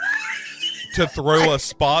to throw a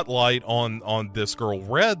spotlight on this girl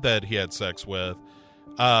Red that he had sex with,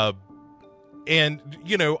 and,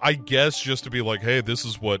 you know, I guess just to be like, hey, this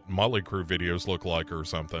is what Motley Crue videos look like or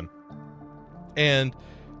something. And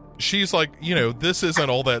she's like, you know, this isn't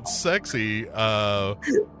all that sexy.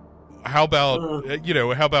 How about, you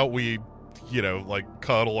know, how about we, you know, like,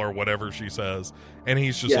 cuddle or whatever she says. And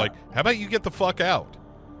he's just like, how about you get the fuck out?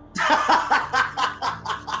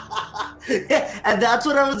 And that's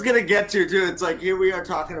what I was going to get to, too. It's like, here we are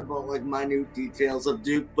talking about, like, minute details of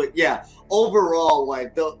Duke. But, yeah, overall,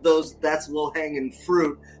 like, that's low-hanging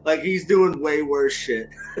fruit. Like, he's doing way worse shit.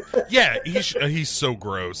 Yeah, he's so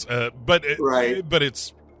gross. But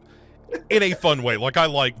it's... in a fun way. Like, I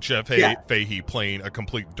like Jeff Fahey playing a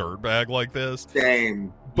complete dirtbag like this.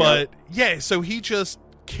 Same. But, so he just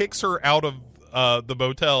kicks her out of the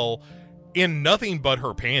motel in nothing but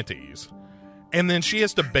her panties. And then she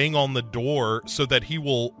has to bang on the door so that he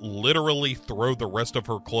will literally throw the rest of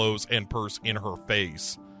her clothes and purse in her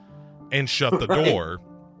face and shut the door.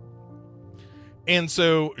 And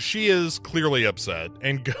so she is clearly upset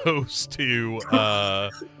and goes to,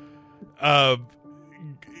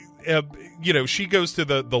 she goes to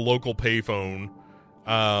the local payphone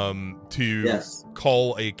to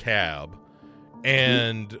call a cab.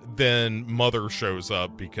 And then Mother shows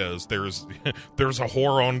up because there's a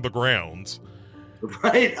whore on the grounds.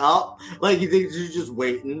 Right? Oh, like you think she's just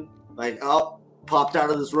waiting? Like, oh, popped out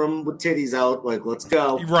of this room with titties out. Like, let's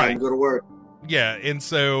go. Right. Time to go to work. Yeah, and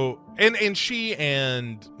so and she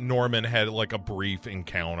and Norman had like a brief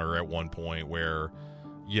encounter at one point where,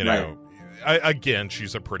 again,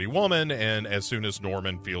 she's a pretty woman, and as soon as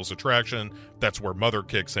Norman feels attraction, that's where Mother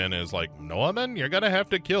kicks in and is like, Norman, you're gonna have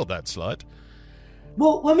to kill that slut.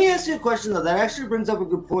 Well, let me ask you a question, though. That actually brings up a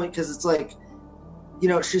good point, because it's like,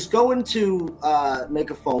 she's going to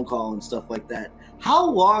make a phone call and stuff like that. How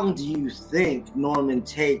long do you think Norman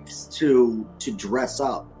takes to dress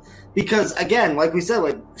up? Because, again, like we said,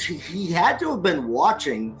 like he had to have been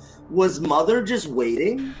watching. Was Mother just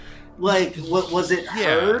waiting? Like, what was it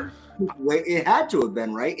her? It had to have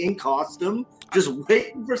been, right? In costume, just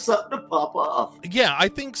waiting for something to pop off. Yeah, I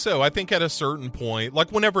think so. I think at a certain point,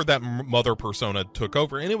 like whenever that Mother persona took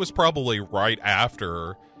over, and it was probably right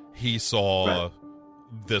after he saw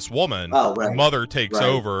this woman, Mother takes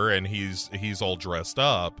over and he's all dressed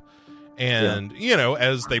up. And,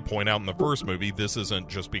 as they point out in the first movie, this isn't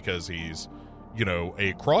just because he's,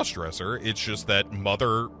 a cross-dresser. It's just that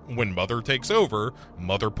when Mother takes over,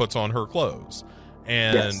 Mother puts on her clothes.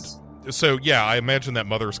 And so, yeah, I imagine that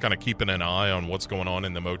Mother's kind of keeping an eye on what's going on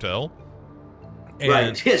in the motel. And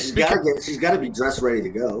yeah, she's got to be dressed ready to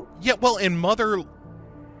go. Yeah, well, and Mother,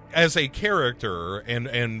 as a character,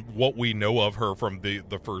 and what we know of her from the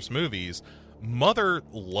first movies, Mother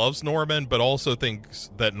loves Norman, but also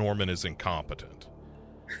thinks that Norman is incompetent.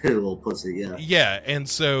 Little pussy, yeah. Yeah, and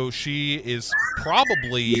so she is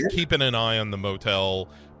probably keeping an eye on the motel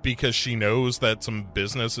because she knows that some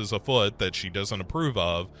business is afoot that she doesn't approve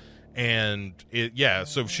of, and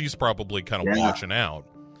so she's probably kind of watching out.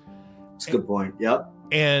 That's a good point. Yep.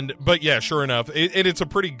 But yeah, sure enough, it's a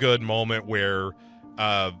pretty good moment where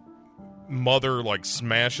Mother like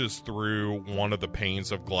smashes through one of the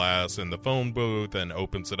panes of glass in the phone booth and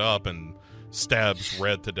opens it up and stabs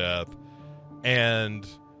Red to death. And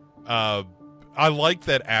I like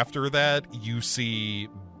that after that you see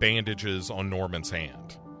bandages on Norman's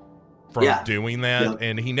hand from doing that,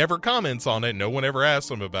 and he never comments on it. No one ever asks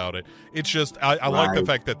him about it. It's just I like the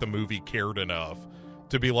fact that the movie cared enough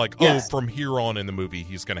to be like, from here on in the movie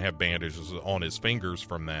he's going to have bandages on his fingers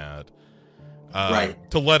from that.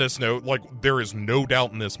 To let us know, like, there is no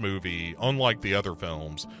doubt in this movie, unlike the other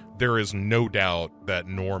films, there is no doubt that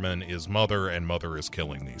Norman is Mother and Mother is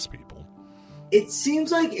killing these people. It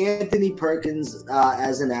seems like Anthony Perkins,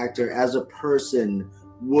 as an actor, as a person,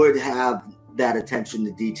 would have that attention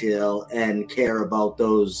to detail and care about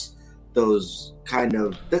those kind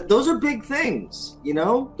of... those are big things,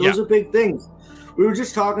 Those are big things. We were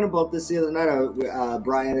just talking about this the other night.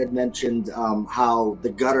 Brian had mentioned how the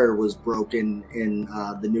gutter was broken in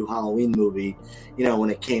the new Halloween movie. When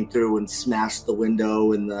it came through and smashed the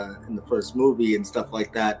window in the first movie and stuff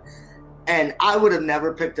like that. And I would have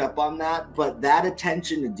never picked up on that, but that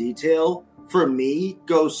attention to detail for me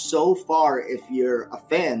goes so far if you're a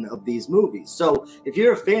fan of these movies. So if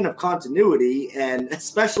you're a fan of continuity, and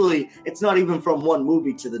especially it's not even from one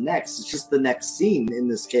movie to the next, it's just the next scene in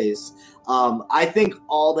this case. I think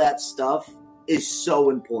all that stuff is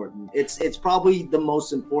so important. It's probably the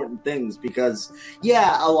most important things because,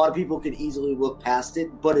 a lot of people could easily look past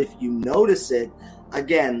it, but if you notice it,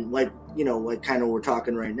 again, like kind of we're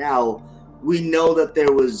talking right now, we know that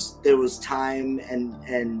there was time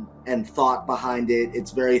and thought behind it.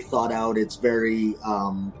 It's very thought out. It's very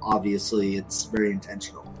obviously it's very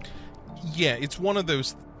intentional. Yeah, it's one of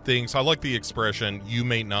those things. I like the expression, you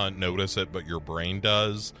may not notice it, but your brain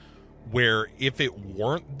does, where if it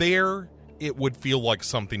weren't there, it would feel like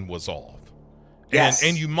something was off. Yes.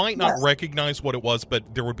 And you might not recognize what it was,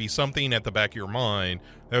 but there would be something at the back of your mind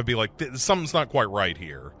that would be like, something's not quite right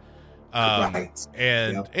here.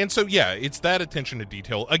 And so, it's that attention to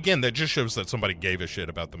detail. Again, that just shows that somebody gave a shit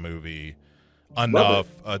about the movie enough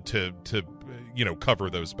to cover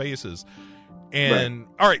those bases. And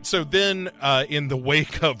all right, so then in the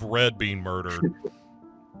wake of Red being murdered,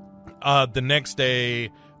 the next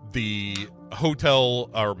day, the hotel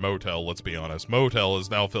or motel, let's be honest, motel is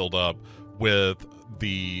now filled up with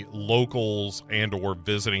the locals and or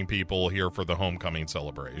visiting people here for the homecoming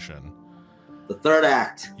celebration. The third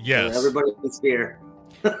act. Yes. Everybody is here.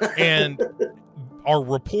 And our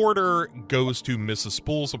reporter goes to Mrs.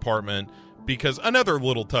 Spool's apartment because another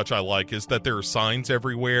little touch I like is that there are signs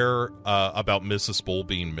everywhere about Mrs. Spool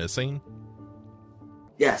being missing.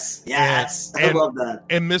 Yes, I love that.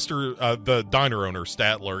 And the diner owner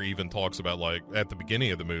Statler even talks about, like, at the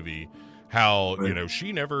beginning of the movie, how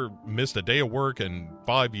she never missed a day of work in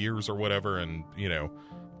 5 years or whatever, and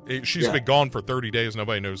she's been gone for 30 days.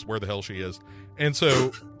 Nobody knows where the hell she is. And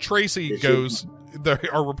so Tracy goes,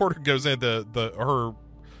 our reporter goes into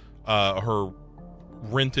her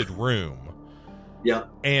rented room. Yeah.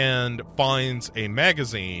 And finds a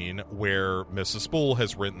magazine where Mrs. Spool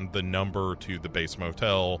has written the number to the base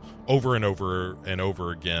motel over and over and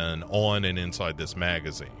over again on and inside this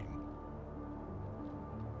magazine.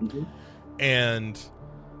 Mm-hmm. And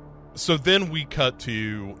so then we cut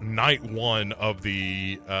to night one of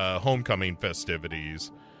the homecoming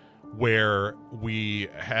festivities, where we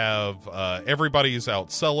have everybody's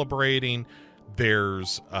out celebrating.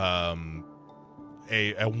 There's a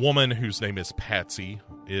woman whose name is Patsy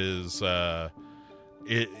she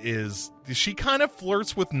kind of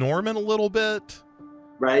flirts with Norman a little bit,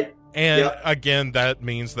 right? And again, that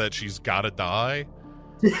means that she's gotta die.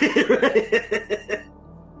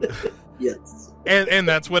 Yes. And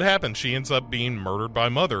that's what happens. She ends up being murdered by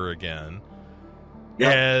Mother again.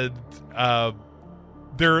 Yep. And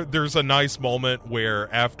there's a nice moment where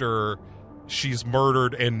after she's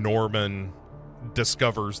murdered and Norman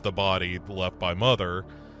discovers the body left by Mother,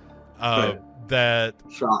 that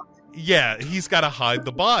he's got to hide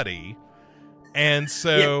the body, and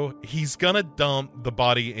so he's gonna dump the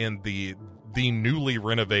body in the newly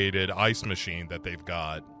renovated ice machine that they've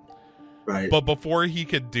got. Right. But before he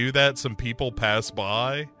could do that, some people pass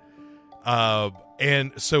by,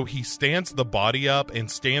 and so he stands the body up and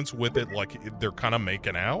stands with it like they're kind of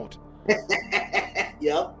making out.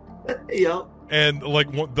 Yep. And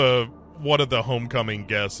like one of the homecoming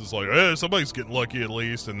guests is like, hey, somebody's getting lucky at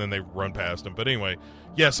least, and then they run past him. But anyway,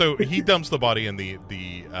 so he dumps the body in the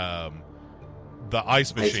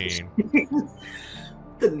ice machine.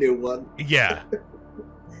 The new one. Yeah.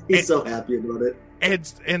 He's so happy about it.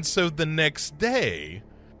 And so the next day,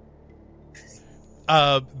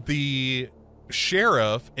 the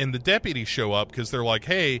sheriff and the deputy show up because they're like,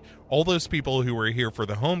 hey, all those people who were here for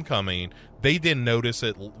the homecoming, they didn't notice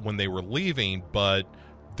it when they were leaving, but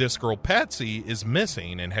this girl Patsy is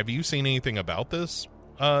missing, and have you seen anything about this,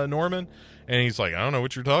 Norman? And he's like, I don't know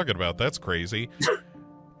what you're talking about. That's crazy.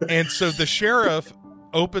 And so the sheriff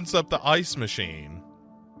opens up the ice machine.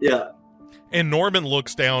 Yeah. And Norman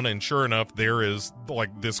looks down, and sure enough, there is like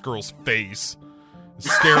this girl's face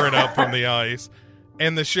staring up from the ice.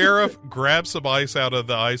 And the sheriff grabs some ice out of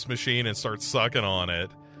the ice machine and starts sucking on it.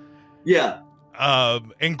 Yeah.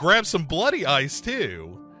 And grabs some bloody ice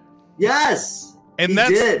too. Yes. And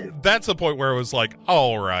that's the point where it was like,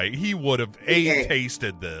 all right, he would have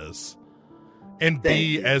tasted this, and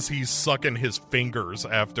as he's sucking his fingers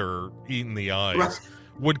after eating the ice,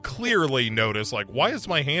 would clearly notice, like, why is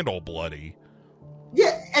my hand all bloody?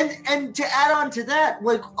 Yeah, and to add on to that,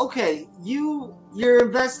 like, okay, you're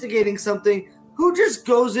investigating something. Who just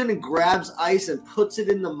goes in and grabs ice and puts it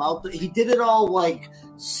in the mouth? He did it all like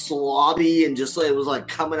slobby and just like it was like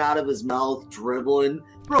coming out of his mouth, dribbling.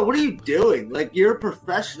 Bro, what are you doing? Like, you're a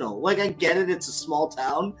professional. Like, I get it, it's a small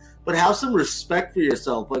town, but have some respect for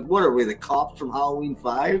yourself. Like, what are we, the cops from Halloween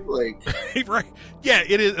 5? Like, right? Yeah,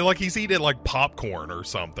 it is like he's eating like popcorn or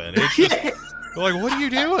something. It's just, like, what are you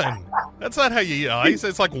doing? That's not how you eat ice.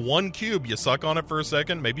 It's like one cube. You suck on it for a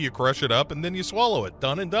second, maybe you crush it up, and then you swallow it.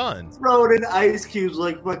 Done and done. Throw it in ice cubes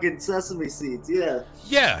like fucking sesame seeds. Yeah.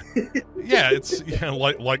 Yeah. It's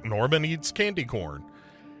like Norman eats candy corn.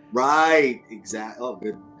 Right, exactly. Oh,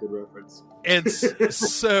 good reference.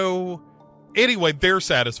 It's so. Anyway, they're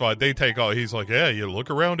satisfied. They take all. He's like, yeah, you look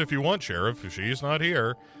around if you want, Sheriff. She's not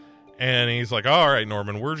here. And he's like, all right,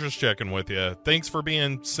 Norman, we're just checking with you. Thanks for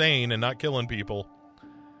being sane and not killing people.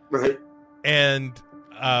 Right. And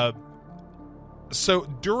so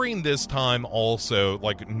during this time also,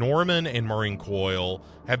 like, Norman and Maureen Coyle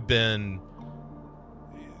have been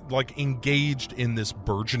like engaged in this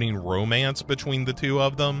burgeoning romance between the two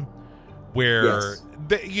of them, where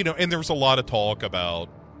they, and there was a lot of talk about,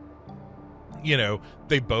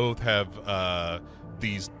 they both have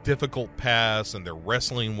these difficult pasts and they're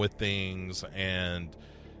wrestling with things, and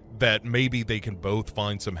that maybe they can both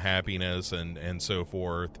find some happiness and so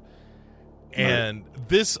forth. And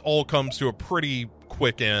this all comes to a pretty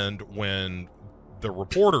quick end when the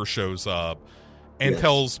reporter shows up and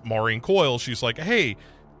tells Maureen Coyle, she's like, hey,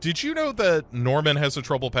 did you know that Norman has a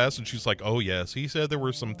troubled past? And she's like, oh, yes. He said there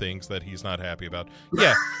were some things that he's not happy about.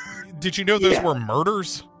 Yeah. Did you know those were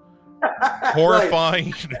murders?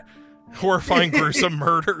 Horrifying, gruesome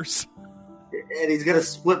murders. And he's got a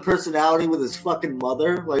split personality with his fucking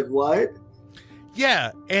mother. Like, what?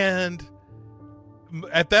 Yeah, and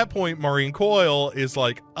at that point, Maureen Coyle is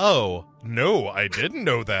like, oh, no, I didn't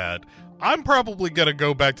know that. I'm probably going to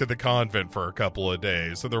go back to the convent for a couple of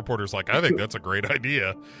days. So the reporter's like, I think that's a great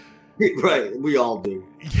idea. Right, we all do.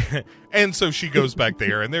 Yeah. And so she goes back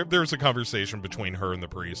there, and there's a conversation between her and the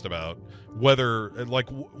priest about whether, like,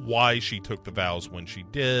 why she took the vows when she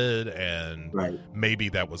did, and maybe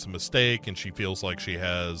that was a mistake, and she feels like she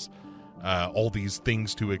has all these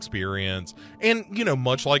things to experience. And, you know,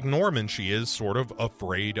 much like Norman, she is sort of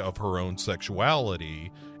afraid of her own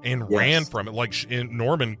sexuality and ran from it. Like,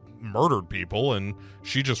 Norman murdered people, and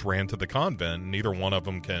she just ran to the convent, and neither one of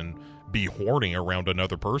them can be horny around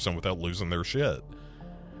another person without losing their shit.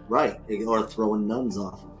 Right. Or throwing nuns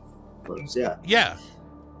off folks, Yeah.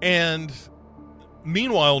 And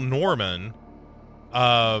meanwhile, Norman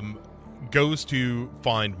goes to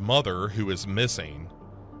find Mother, who is missing,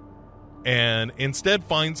 and instead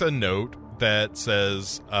finds a note that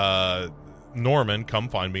says, Norman, come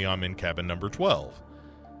find me, I'm in cabin number 12.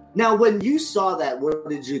 Now, when you saw that, what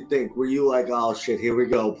did you think? Were you like, oh, shit, here we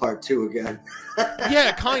go, part 2 again?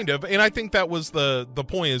 Yeah, kind of. And I think that was the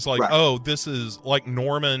point is like, oh, this is like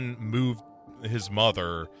Norman moved his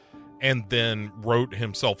mother and then wrote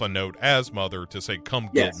himself a note as Mother to say, come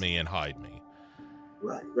get me and hide me.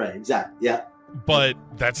 Right, exactly, yeah. But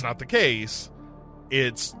that's not the case.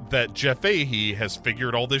 It's that Jeff Fahey has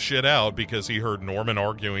figured all this shit out because he heard Norman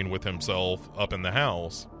arguing with himself up in the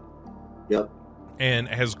house. Yep. And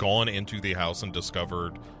has gone into the house and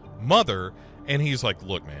discovered Mother. And he's like,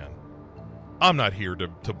 look, man, I'm not here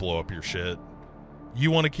to blow up your shit.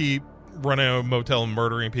 You want to keep running a motel and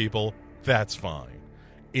murdering people? That's fine.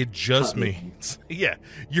 It just means,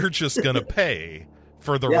 you're just going to pay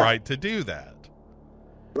for the right to do that.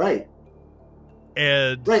 Right.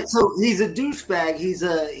 And so he's a douchebag.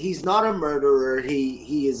 He's not a murderer.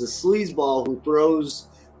 He is a sleazeball who throws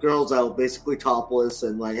girls out basically topless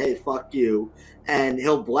and like, hey, fuck you. And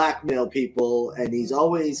he'll blackmail people, and he's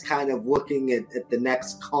always kind of looking at the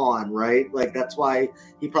next con, right? Like, that's why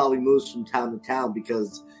he probably moves from town to town,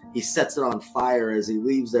 because he sets it on fire as he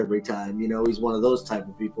leaves every time. You know, he's one of those type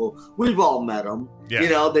of people. We've all met him. Yeah. You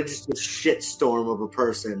know, they're just a shit storm of a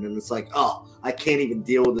person, and it's like, oh, I can't even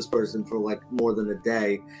deal with this person for like more than a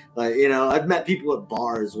day. Like, you know, I've met people at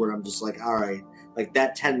bars where I'm just like, all right, like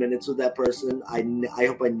that 10 minutes with that person, I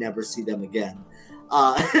hope I never see them again.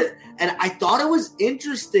 And I thought it was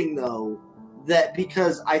interesting, though, that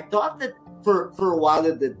because I thought that for a while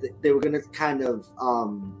that they were going to kind of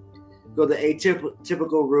go the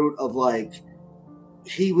atypical route of like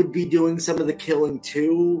he would be doing some of the killing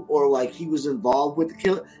too, or like he was involved with the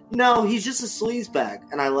killing. No, he's just a sleazebag,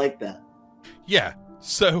 and I like that. Yeah.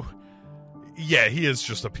 So, yeah, he is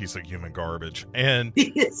just a piece of human garbage, and he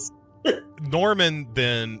is. Norman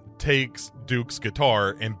then takes Duke's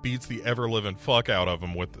guitar and beats the ever-living fuck out of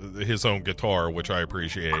him with his own guitar, which I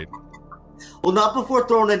appreciate. Well, not before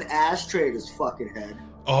throwing an ashtray at his fucking head.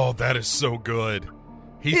 Oh, that is so good.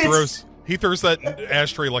 He throws that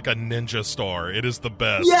ashtray like a ninja star. It is the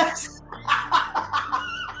best. Yes!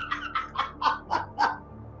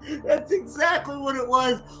 That's exactly what it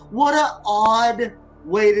was. What an odd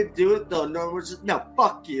way to do it, though. Norman was just, no,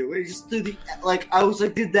 fuck you. He just threw I was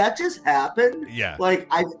like, did that just happen? Yeah. Like,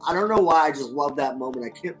 I don't know why. I just love that moment. I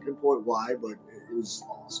can't pinpoint why, but it was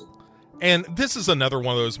awesome. And this is another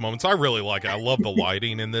one of those moments. I really like it. I love the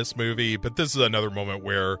lighting in this movie, but this is another moment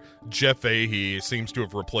where Jeff Fahey seems to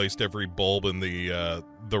have replaced every bulb in the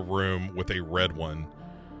room with a red one.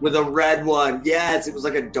 With a red one. Yes, it was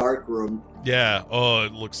like a dark room. Yeah. Oh,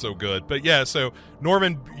 it looks so good. But yeah, so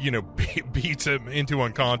Norman, you know, beats him into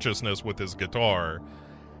unconsciousness with his guitar.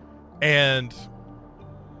 And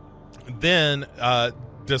then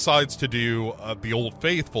decides to do the Old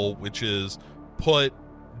Faithful, which is put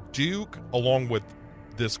Duke along with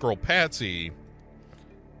this girl Patsy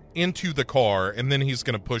into the car, and then he's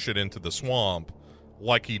going to push it into the swamp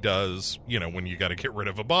like he does, you know, when you got to get rid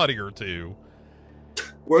of a body or two.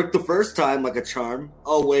 Worked the first time like a charm.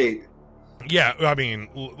 Oh, wait. Yeah, I mean,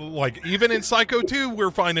 like, even in Psycho 2,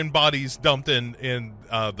 we're finding bodies dumped in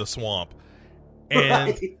the swamp.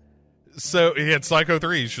 And so in Psycho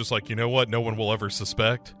 3, he's just like, you know what? No one will ever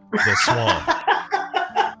suspect the swamp.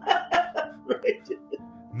 Right.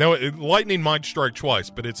 No, lightning might strike twice,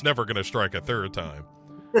 but it's never going to strike a third time.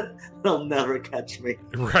 They'll never catch me.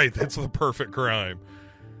 Right, that's the perfect crime.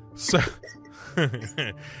 So...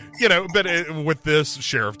 you know, but with this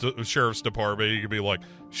sheriff's department, you could be like,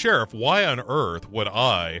 Sheriff, why on earth would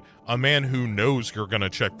I, a man who knows you're going to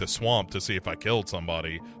check the swamp to see if I killed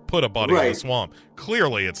somebody, put a body in the swamp?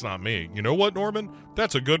 Clearly it's not me. You know what, Norman?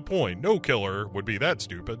 That's a good point. No killer would be that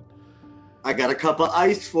stupid. I got a cup of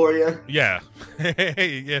ice for you. Yeah.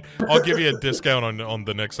 Hey, yeah. I'll give you a discount on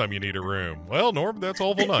the next time you need a room. Well, Norm, that's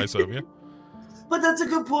awful nice of you. But that's a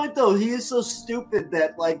good point, though. He is so stupid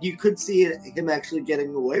that, like, you could see him actually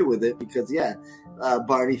getting away with it because,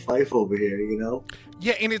 Barney Fife over here, you know?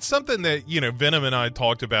 Yeah, and it's something that, Venom and I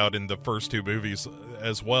talked about in the first two movies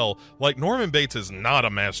as well. Like, Norman Bates is not a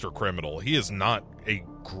master criminal. He is not a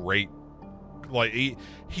great,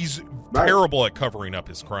 he's terrible at covering up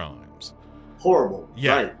his crimes. Horrible.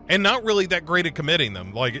 Yeah, right. And not really that great at committing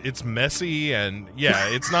them. Like, it's messy, and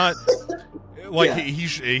it's not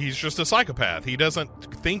he's just a psychopath. He doesn't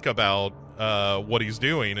think about what he's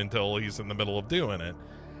doing until he's in the middle of doing it.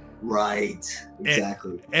 Right.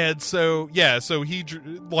 Exactly. And so he,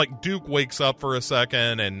 like, Duke wakes up for a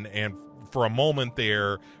second, and for a moment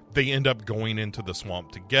there, they end up going into the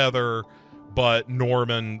swamp together, but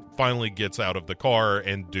Norman finally gets out of the car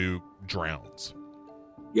and Duke drowns.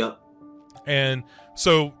 Yep. And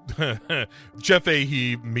so Jeff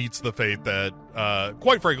Fahey meets the fate that,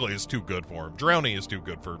 quite frankly, is too good for him. Drowning is too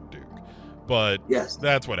good for Duke. But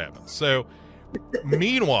that's what happens. So,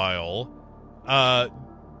 meanwhile, our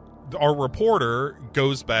reporter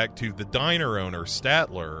goes back to the diner owner,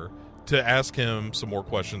 Statler, to ask him some more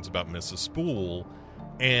questions about Mrs. Spool.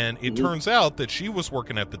 And it turns out that she was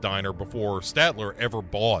working at the diner before Statler ever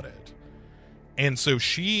bought it. And so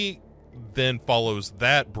she then follows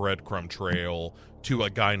that breadcrumb trail to a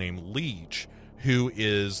guy named Leach, who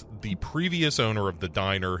is the previous owner of the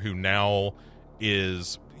diner, who now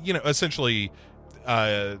is, essentially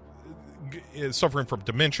is suffering from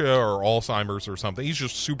dementia or Alzheimer's or something. He's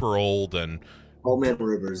just super old and Old Man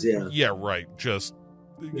Rivers, yeah. Yeah, right. Just,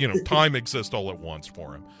 time exists all at once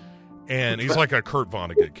for him. And he's like a Kurt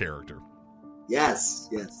Vonnegut character. Yes.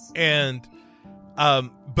 And,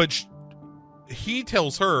 but he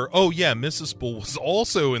tells her, oh yeah, Mrs. Spool was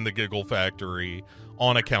also in the Giggle Factory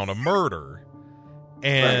on account of murder.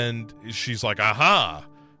 And she's like, aha,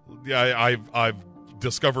 I've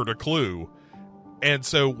discovered a clue. And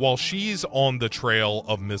so while she's on the trail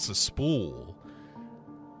of Mrs. Spool,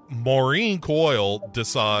 Maureen Coyle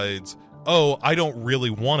decides, oh, I don't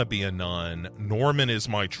really want to be a nun. Norman is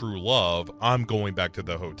my true love. I'm going back to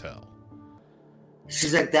the hotel.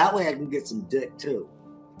 She's like, that way I can get some dick too.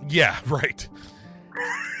 Yeah, right.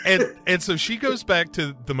 And so she goes back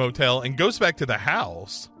to the motel and goes back to the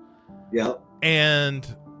house. Yep.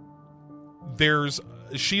 And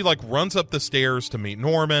she runs up the stairs to meet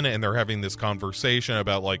Norman, and they're having this conversation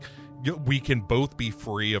about we can both be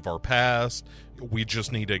free of our past. We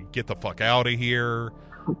just need to get the fuck out of here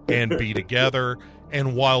and be together.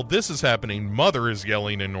 And while this is happening, Mother is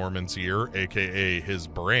yelling in Norman's ear, aka his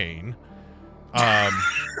brain.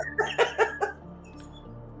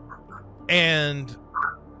 And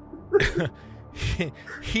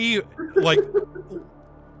he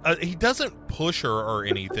doesn't push her or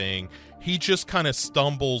anything. He just kind of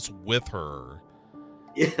stumbles with her.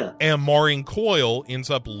 Yeah. And Maureen Coyle ends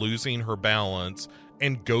up losing her balance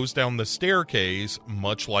and goes down the staircase,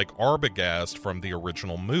 much like Arbogast from the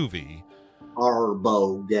original movie.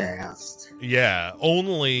 Arbogast. Yeah,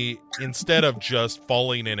 only instead of just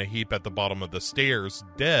falling in a heap at the bottom of the stairs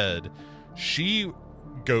dead, she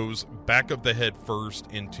goes back of the head first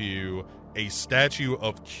into a statue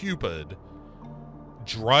of Cupid,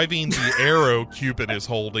 driving the arrow Cupid is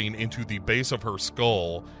holding into the base of her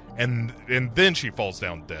skull, and then she falls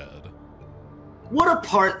down dead. What a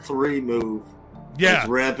part 3 move. Yeah. Let's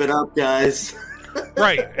wrap it up, guys.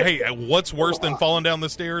 Right. Hey, what's worse than falling down the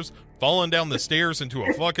stairs? Falling down the stairs into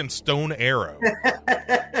a fucking stone arrow.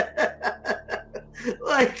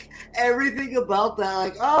 Everything about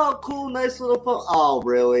that, oh, cool, nice little fun. Oh,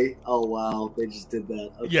 really? Oh, wow, they just did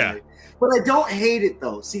that. Okay. Yeah. But I don't hate it,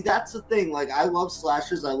 though. See, that's the thing. I love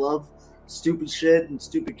slashers. I love stupid shit and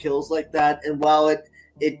stupid kills like that. And while it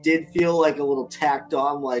did feel like a little tacked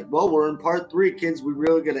on, well, we're in part 3, kids. We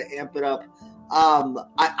really got to amp it up.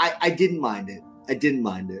 I didn't mind it.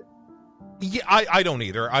 Yeah, I don't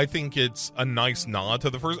either. I think it's a nice nod to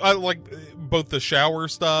the first. I like both the shower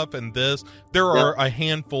stuff and this. There are a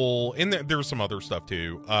handful, and there's some other stuff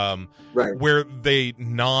too, where they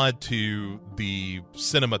nod to the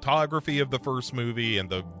cinematography of the first movie and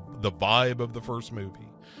the vibe of the first movie.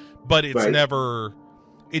 But it's never,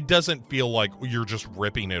 it doesn't feel like you're just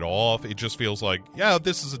ripping it off. It just feels like, yeah,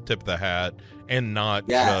 this is a tip of the hat and not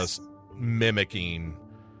just mimicking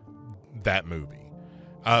that movie.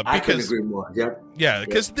 I couldn't agree more. Yep. Yeah,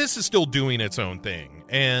 because this is still doing its own thing.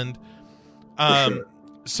 And Sure.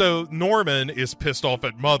 so Norman is pissed off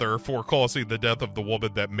at Mother for causing the death of the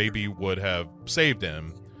woman that maybe would have saved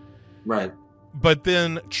him. Right. But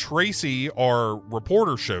then Tracy, our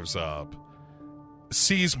reporter, shows up,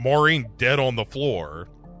 sees Maureen dead on the floor,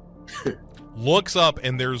 looks up,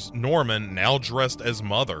 and there's Norman, now dressed as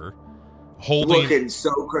Mother, Looking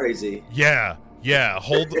so crazy.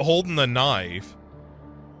 holding the knife.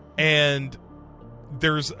 And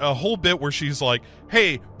there's a whole bit where she's like,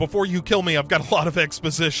 hey, before you kill me, I've got a lot of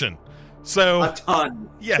exposition. So A ton.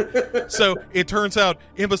 yeah. So it turns out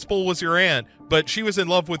Emma Spool was your aunt, but she was in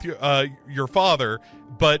love with your father,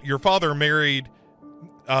 but your father married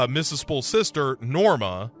Mrs. Spool's sister,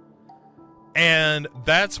 Norma, and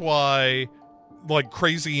that's why, like,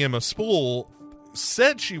 crazy Emma Spool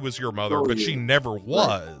said she was your mother, but she never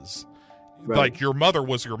was. Right. Like, your mother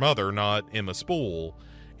was your mother, not Emma Spool,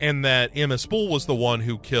 and that Emma Spool was the one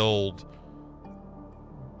who killed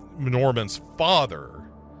Norman's father.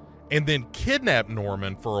 And then kidnapped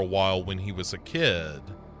Norman for a while when he was a kid.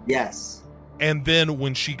 Yes. And then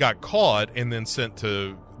when she got caught and then sent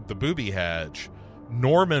to the booby hatch,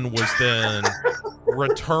 Norman was then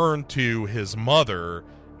returned to his mother,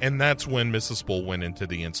 and that's when Mrs. Spool went into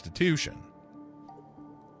the institution.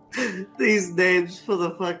 These names for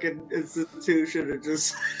the fucking institution are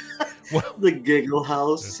just Well, the Giggle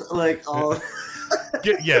House. Like, all.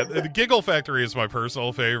 yeah, the Giggle Factory is my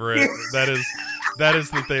personal favorite. That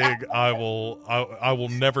is the thing I will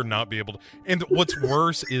never not be able to. And what's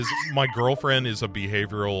worse is my girlfriend is a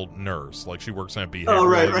behavioral nurse. Like, she works in a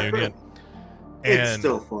behavioral union. It's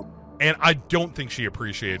still fun. And I don't think she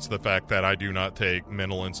appreciates the fact that I do not take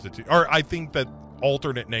mental institute, or I think that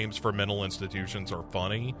alternate names for mental institutions are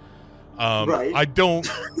funny. Right. I don't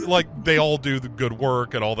like, they all do the good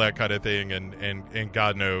work and all that kind of thing, and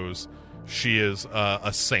God knows she is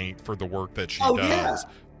a saint for the work that she does. Yeah.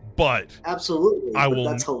 But Absolutely.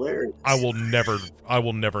 That's hilarious. I will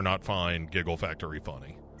never not find Giggle Factory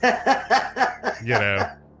funny. You know,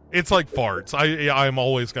 it's like farts. I'm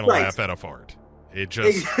always going to laugh at a fart. It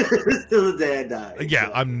just till the day I die. Yeah,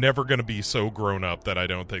 exactly. I'm never going to be so grown up that I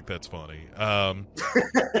don't think that's funny.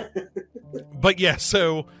 But yeah,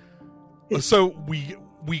 so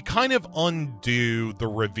we kind of undo the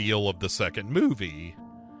reveal of the second movie.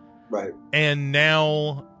 Right. And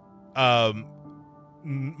now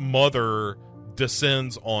Mother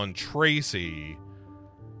descends on Tracy,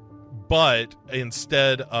 but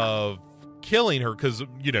instead of killing her, because,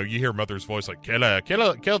 you know, you hear Mother's voice like, kill her,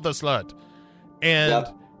 kill the slut. And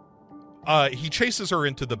he chases her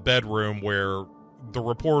into the bedroom where the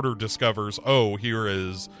reporter discovers, oh, here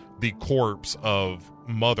is the corpse of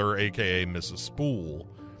Mother, aka Mrs. Spool.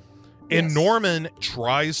 And Yes. Norman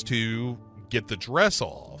tries to get the dress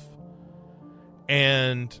off.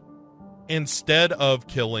 And instead of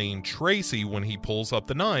killing Tracy when he pulls up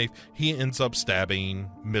the knife, he ends up stabbing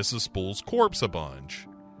Mrs. Spool's corpse a bunch.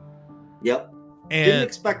 Yep. And Didn't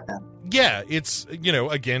expect that. yeah, it's, you know,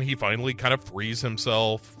 again, he finally kind of frees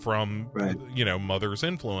himself from, Right. you know, Mother's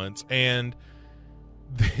influence. And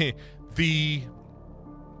the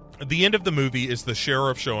end of the movie is the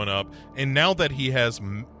sheriff showing up, and now that he has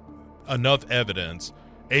enough evidence,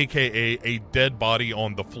 aka a dead body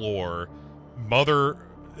on the floor,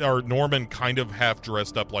 Norman kind of half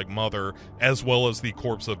dressed up like Mother, as well as the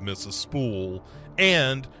corpse of Mrs. Spool,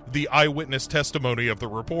 and the eyewitness testimony of the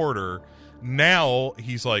reporter. Now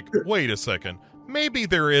he's like, wait a second, maybe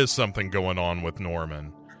there is something going on with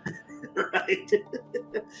Norman. Right.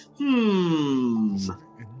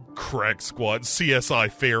 Crack Squad,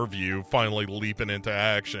 CSI Fairview finally leaping into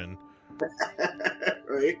action.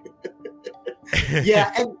 Right.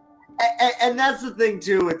 Yeah, and that's the thing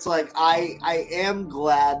too. It's like I am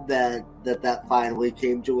glad that finally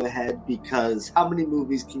came to a head, because how many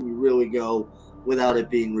movies can you really go without it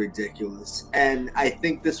being ridiculous? And I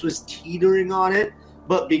think this was teetering on it,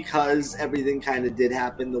 but because everything kind of did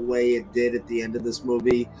happen the way it did at the end of this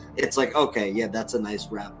movie, it's like, okay, yeah, that's a nice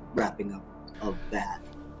wrapping up of that.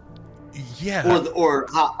 Yeah. Or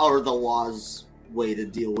the law's way to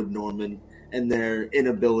deal with Norman and their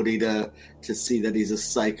inability to see that he's a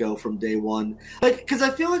psycho from day one. Like, because I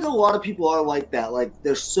feel like a lot of people are like that. Like,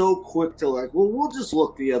 they're so quick to like, well, we'll just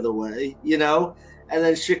look the other way, you know? And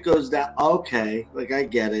then shit goes down. Okay, like, I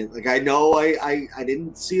get it. Like, I know I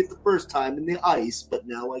didn't see it the first time in the ice, but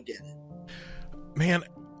now I get it. Man,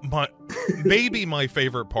 maybe my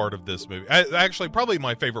favorite part of this movie, actually probably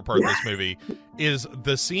my favorite part of this movie, is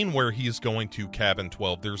the scene where he's going to Cabin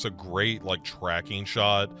 12. There's a great, like, tracking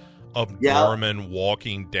shot of Norman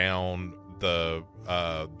walking down the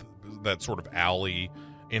that sort of alley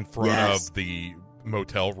in front of the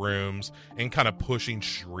motel rooms and kind of pushing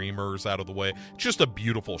streamers out of the way. Just a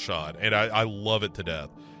beautiful shot, and I love it to death.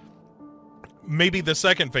 Maybe the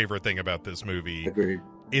second favorite thing about this movie Agreed.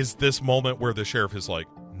 is this moment where the sheriff is like,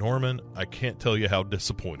 Norman, I can't tell you how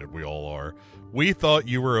disappointed we all are. We thought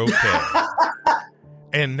you were okay.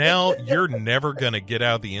 And now you're never going to get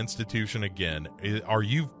out of the institution again. Are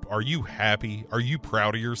you happy? Are you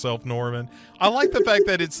proud of yourself, Norman? I like the fact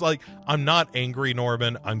that it's like, I'm not angry,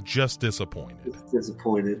 Norman. I'm just disappointed.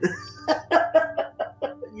 Disappointed.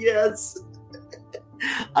 Yes.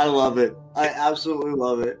 I love it. I absolutely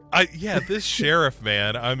love it. Yeah, this sheriff,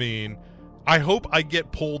 man. I mean, I hope I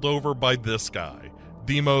get pulled over by this guy.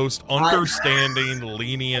 The most understanding,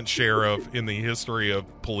 lenient sheriff in the history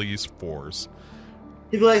of police force.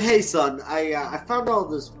 He'd be like, "Hey, son, I found all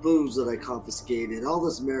this booze that I confiscated, all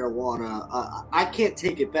this marijuana. I can't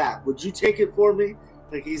take it back. Would you take it for me?"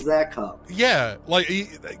 Like, he's that cop. Yeah, like,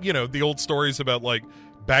 you know, the old stories about, like,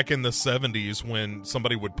 back in the 70s when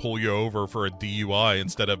somebody would pull you over for a DUI,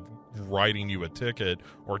 instead of writing you a ticket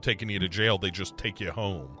or taking you to jail, they just take you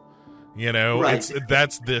home. You know, right.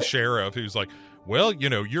 That's this sheriff who's like, well, you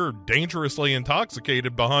know, you're dangerously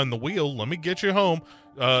intoxicated behind the wheel. Let me get you home.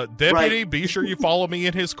 Deputy, right. Be sure you follow me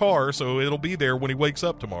in his car so it'll be there when he wakes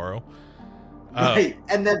up tomorrow. Right,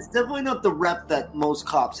 and that's definitely not the rep that most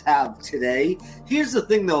cops have today. Here's the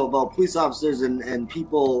thing, though, about police officers and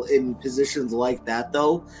people in positions like that,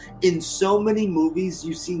 though. In so many movies,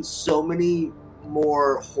 you've seen so many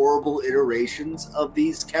more horrible iterations of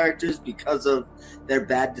these characters because of their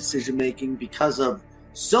bad decision-making, because of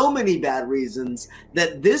so many bad reasons,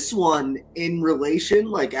 that this one, in relation,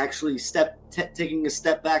 like actually taking a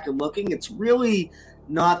step back and looking, it's really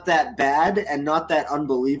not that bad and not that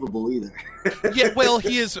unbelievable either. Yeah, well,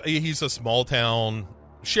 he's a small town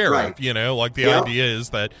sheriff, right. You know, like the idea is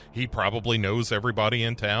that he probably knows everybody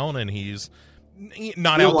in town and he's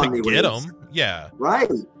not out to get them. Yeah.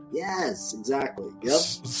 Right. Yes, exactly. Yep.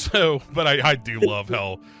 So, but I do love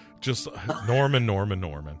how just Norman.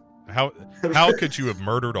 How could you have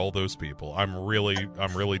murdered all those people? I'm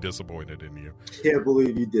really disappointed in you. Can't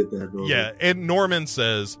believe you did that, Norman. Yeah, and Norman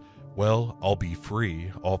says, well, I'll be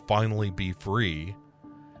free. I'll finally be free.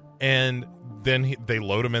 And then they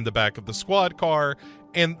load him in the back of the squad car,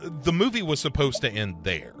 and the movie was supposed to end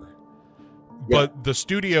there. Yeah. But the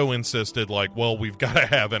studio insisted, like, well, we've got to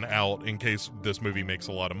have an out in case this movie makes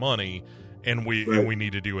a lot of money, and we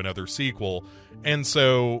need to do another sequel. And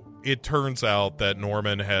so it turns out that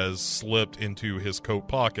Norman has slipped into his coat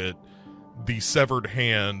pocket the severed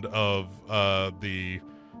hand of the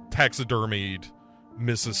taxidermied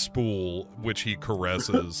Mrs. Spool, which he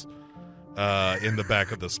caresses in the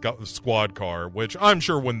back of the squad car, which I'm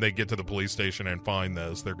sure when they get to the police station and find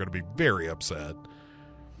this, they're going to be very upset.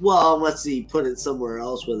 Well, unless he put it somewhere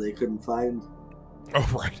else where they couldn't find. Oh,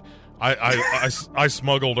 right. I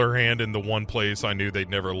smuggled her hand in the one place I knew they'd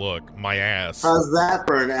never look. My ass. How's that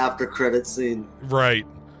for an after credit scene? Right.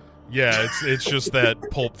 Yeah, it's just that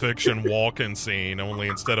Pulp Fiction walk-in scene, only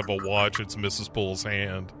instead of a watch, it's Mrs. Spool's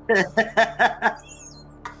hand.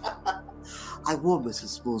 I wore Mrs.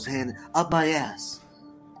 Spool's hand up my ass,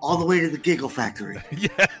 all the way to the Giggle Factory.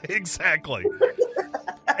 Yeah, exactly.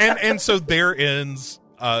 and so there ends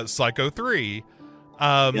Psycho 3.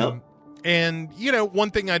 Yep. And, you know,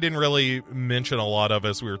 one thing I didn't really mention a lot of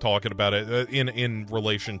as we were talking about it in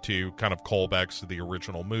relation to kind of callbacks to the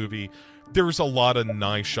original movie, there's a lot of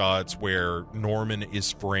nice shots where Norman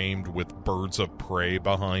is framed with birds of prey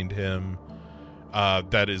behind him.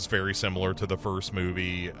 That is very similar to the first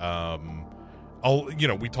movie.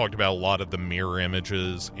 We talked about a lot of the mirror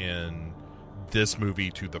images in this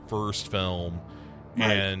movie to the first film.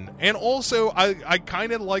 Right. And also, I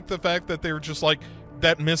kind of like the fact that they're just like,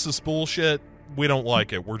 that Mrs. Spool shit, we don't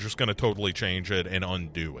like it. We're just going to totally change it and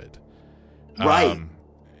undo it. Right.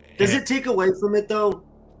 Does it take away from it, though?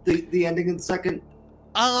 The ending in the second?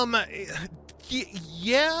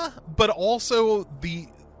 Yeah, but also the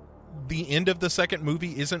end of the second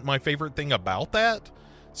movie isn't my favorite thing about that.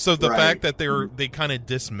 So the fact that they kind of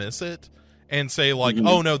dismiss it and say like,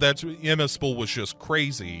 oh no, that's Emma Spool was just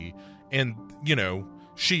crazy, and you know,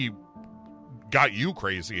 she got you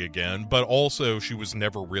crazy again, but also she was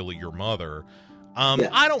never really your mother.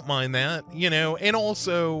 I don't mind that, you know, and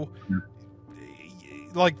also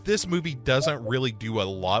like this movie doesn't really do a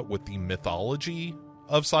lot with the mythology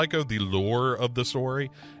of Psycho, the lore of the story,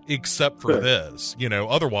 except for this, you know.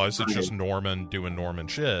 Otherwise it's just Norman doing Norman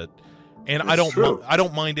shit, and I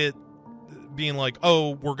don't mind it being like,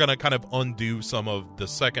 oh, we're gonna kind of undo some of the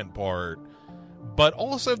second part, but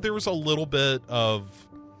also there was a little bit of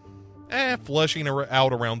fleshing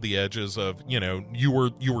out around the edges of, you know, you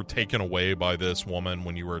were taken away by this woman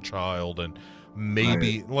when you were a child, and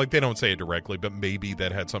maybe like they don't say it directly, but maybe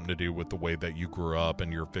that had something to do with the way that you grew up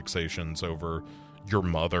and your fixations over your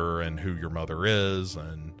mother and who your mother is,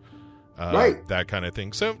 and that kind of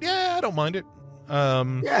thing. So yeah, I don't mind it.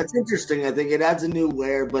 Yeah, it's interesting. I think it adds a new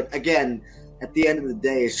layer, but again, at the end of the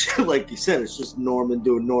day, it's like you said, it's just Norman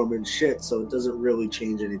doing Norman shit, so it doesn't really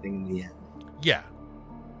change anything in the end. Yeah.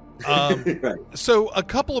 Right. So a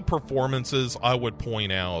couple of performances I would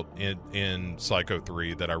point out in Psycho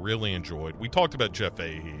 3 that I really enjoyed. We talked about Jeff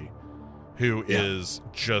Fahey, who is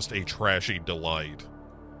just a trashy delight.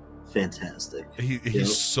 Fantastic.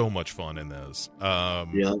 He's so much fun in this.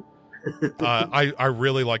 Yeah. I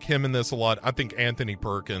really like him in this a lot. I think Anthony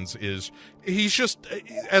Perkins he's just,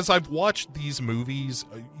 as I've watched these movies,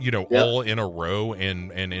 you know, all in a row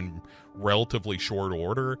and in relatively short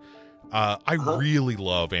order, I really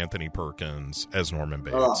love Anthony Perkins as Norman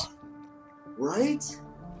Bates. Right?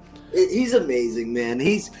 He's amazing, man.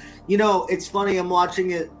 He's, you know, it's funny, I'm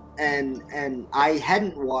watching it and I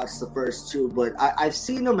hadn't watched the first two, but I've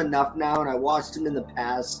seen him enough now, and I watched him in the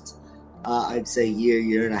past, I'd say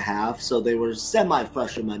year and a half, so they were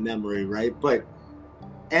semi-fresh in my memory, right? But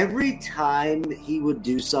every time he would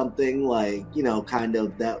do something like, you know, kind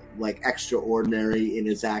of that, like, extraordinary in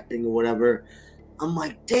his acting or whatever, I'm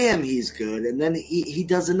like, damn, he's good. And then he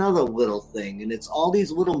does another little thing, and it's all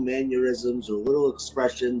these little mannerisms or little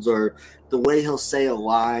expressions or the way he'll say a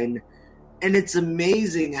line. And it's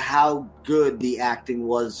amazing how good the acting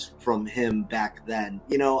was from him back then.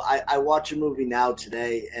 You know, I watch a movie now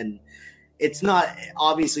today, and it's not,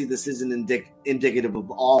 obviously this isn't indicative of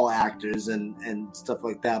all actors and stuff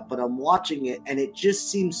like that, but I'm watching it and it just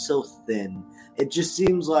seems so thin. It just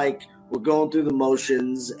seems like we're going through the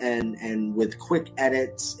motions, and with quick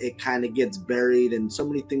edits, it kind of gets buried and so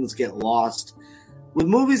many things get lost. With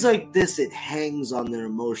movies like this, it hangs on their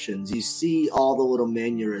emotions. You see all the little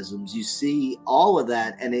mannerisms, you see all of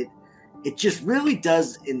that, and it just really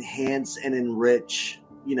does enhance and enrich,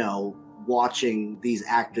 you know, watching these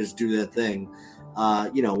actors do their thing,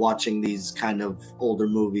 you know, watching these kind of older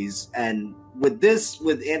movies. And with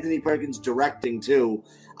Anthony Perkins directing too,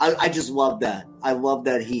 I just love that. I love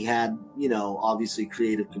that he had, you know, obviously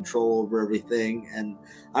creative control over everything. And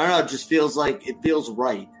I don't know, it just feels like it feels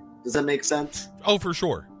right. Does that make sense? Oh, for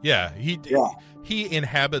sure. Yeah. He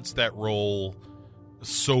inhabits that role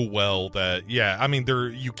so well that, I mean,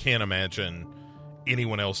 you can't imagine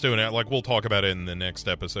anyone else doing it. Like, we'll talk about it in the next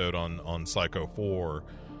episode on Psycho 4,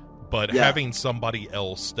 but having somebody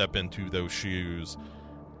else step into those shoes,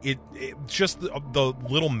 it just the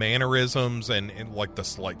little mannerisms and like the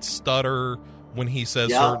slight stutter when he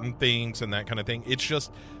says certain things and that kind of thing. It's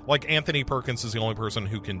just like Anthony Perkins is the only person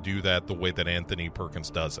who can do that the way that Anthony Perkins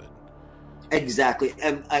does it. Exactly.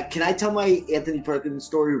 And can I tell my Anthony Perkins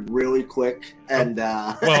story really quick? And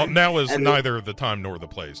well, now is neither the time nor the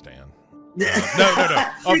place, Dan.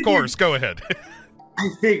 No. Of course, go ahead. I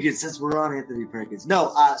figured, since we're on Anthony Perkins.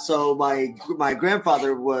 No, so my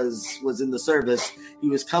grandfather was in the service. He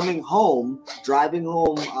was coming home, driving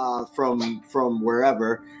home from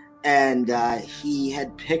wherever, and he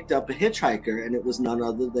had picked up a hitchhiker, and it was none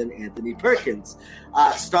other than Anthony Perkins.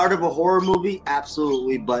 Start of a horror movie?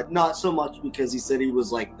 Absolutely, but not so much, because he said he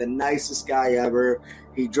was like the nicest guy ever.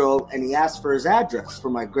 He drove, and he asked for his address, for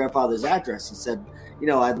my grandfather's address. He said, you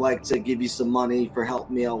know, I'd like to give you some money for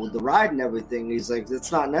helping me out with the ride and everything. He's like,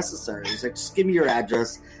 it's not necessary. He's like, just give me your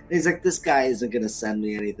address. And he's like, this guy isn't going to send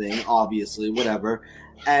me anything, obviously, whatever.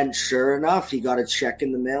 And sure enough, he got a check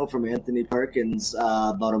in the mail from Anthony Perkins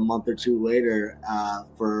about a month or two later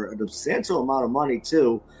for a substantial amount of money,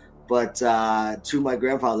 too. But to my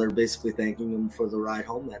grandfather, basically thanking him for the ride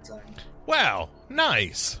home that time. Wow,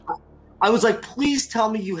 nice. I was like, please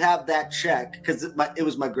tell me you have that check, because it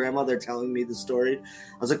was my grandmother telling me the story.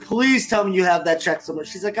 I was like, please tell me you have that check somewhere.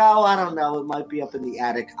 She's like, oh, I don't know. It might be up in the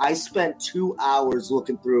attic. I spent 2 hours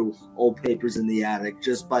looking through old papers in the attic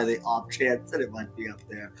just by the off chance that it might be up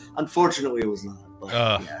there. Unfortunately, it was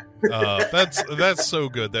not. But, that's so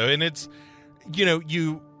good, though. And it's, you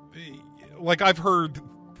know, like, I've heard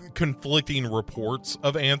conflicting reports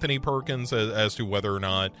of Anthony Perkins as to whether or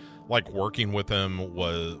not, like, working with him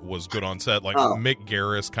was good on set. Like, Mick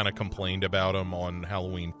Garris kind of complained about him on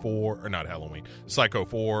Psycho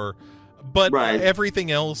 4. But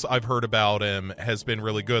everything else I've heard about him has been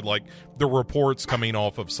really good. Like, the reports coming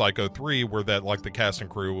off of Psycho 3 were that, like, the cast and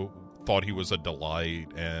crew thought he was a delight.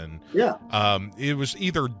 And it was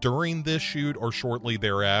either during this shoot or shortly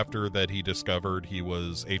thereafter that he discovered he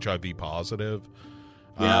was HIV positive.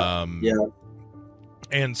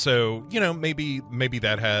 And so, you know, maybe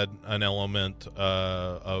that had an element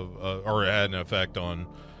or had an effect on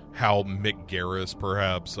how Mick Garris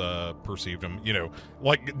perhaps perceived him. You know,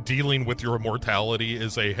 like dealing with your mortality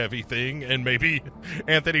is a heavy thing, and maybe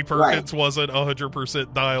Anthony Perkins wasn't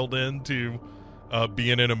 100% dialed in to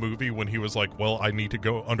being in a movie when he was like, well, I need to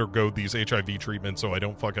go undergo these HIV treatments so I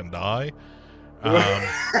don't fucking die.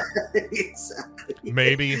 Exactly.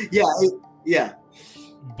 Maybe. Yeah.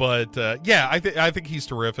 But I think he's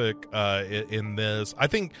terrific in this. I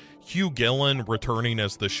think Hugh Gillen returning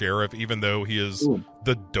as the sheriff, even though he is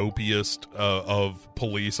the dopiest of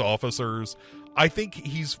police officers, I think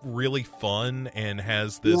he's really fun and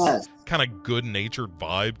has this kind of good-natured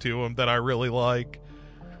vibe to him that I really like.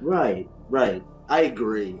 Right. I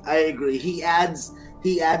agree. He adds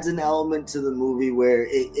an element to the movie where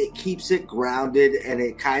it keeps it grounded, and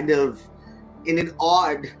it kind of, in an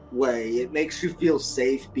odd way, it makes you feel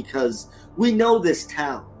safe because we know this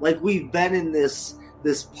town. Like, we've been in this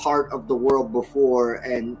part of the world before,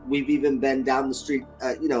 and we've even been down the street,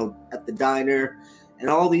 at the diner and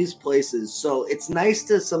all these places. So it's nice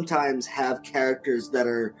to sometimes have characters that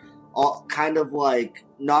are all kind of like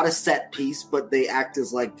not a set piece, but they act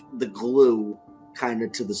as like the glue kind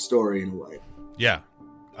of to the story in a way. Yeah.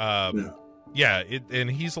 And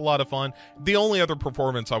he's a lot of fun. The only other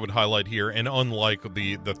performance I would highlight here, and unlike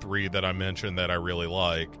the three that I mentioned that I really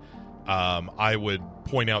like, I would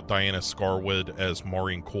point out Diana Scarwood as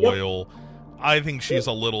Maureen Coyle. Yep. I think she's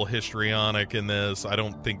a little histrionic in this. I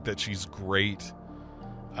don't think that she's great.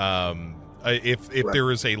 If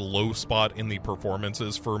there is a low spot in the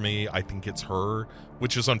performances for me, I think it's her,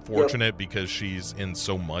 which is unfortunate because she's in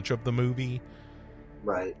so much of the movie.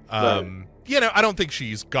 Right. You know, I don't think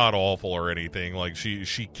she's god awful or anything. Like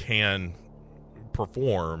she can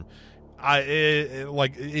perform.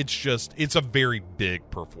 It's a very big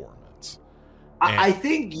performance. I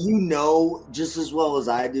think just as well as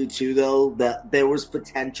I do too, though, that there was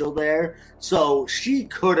potential there. So she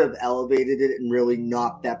could have elevated it and really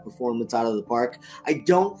knocked that performance out of the park. I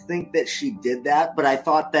don't think that she did that, but I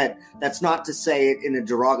thought that's not to say it in a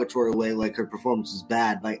derogatory way, like her performance was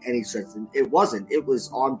bad by any stretch. It wasn't. It was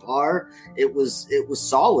on par. It was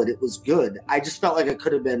solid. It was good. I just felt like it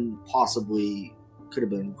could have been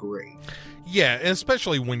great. Yeah,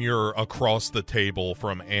 especially when you're across the table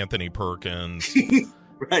from Anthony Perkins,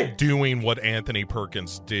 right? Doing what Anthony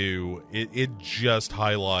Perkins do, it just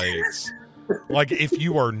highlights, like, if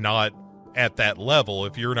you are not at that level,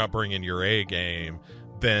 if you're not bringing your A game,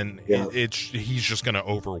 then he's just going to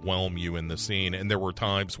overwhelm you in the scene. And there were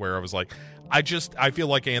times where I was like, I feel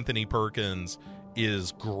like Anthony Perkins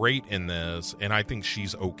is great in this, and I think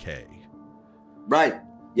she's okay. Right.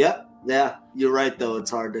 Yep. Yeah, you're right, though. It's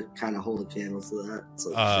hard to kind of hold a candle to that. It's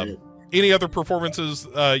like, shit. Any other performances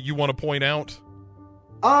you want to point out?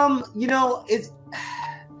 I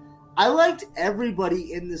liked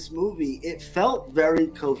everybody in this movie. It felt very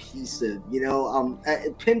cohesive,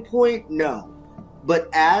 at pinpoint, no. But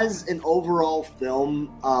as an overall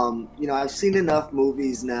film, I've seen enough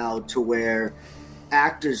movies now to where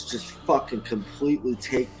actors just fucking completely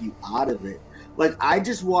take you out of it. Like, I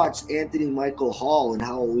just watched Anthony Michael Hall in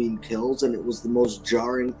Halloween Kills, and it was the most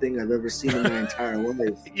jarring thing I've ever seen in my entire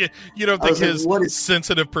life. You don't think his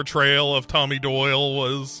sensitive portrayal of Tommy Doyle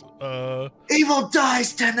was... Evil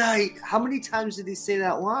dies tonight! How many times did he say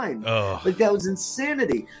that line? Like, that was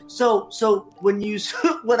insanity. So when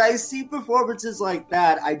I see performances like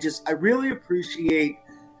that, I really appreciate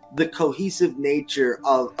the cohesive nature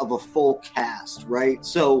of a full cast, right?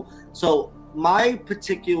 So my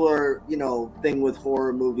particular, thing with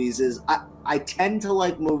horror movies is I tend to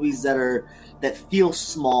like movies that feel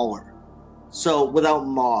smaller. So without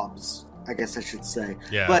mobs, I guess I should say.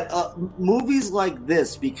 Yeah. But movies like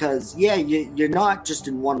this, because you're not just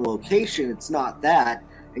in one location. It's not that,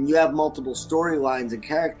 and you have multiple storylines and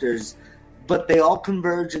characters, but they all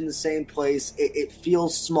converge in the same place. It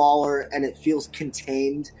feels smaller and it feels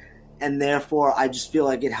contained, and therefore I just feel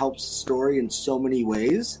like it helps the story in so many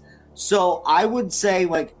ways. So I would say,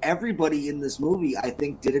 like, everybody in this movie, I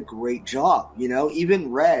think, did a great job,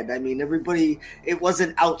 even Red. I mean, everybody, it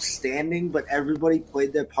wasn't outstanding, but everybody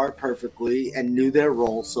played their part perfectly and knew their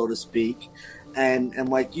role, so to speak. And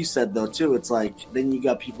like you said, though, too, it's like, then you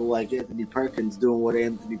got people like Anthony Perkins doing what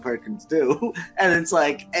Anthony Perkins do. And it's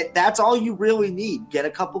like, that's all you really need. Get a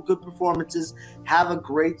couple good performances, have a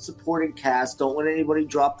great supporting cast. Don't let anybody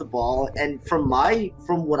drop the ball. And from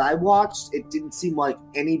what I watched, it didn't seem like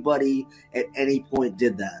anybody at any point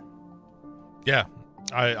did that. Yeah,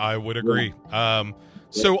 I would agree. Yeah.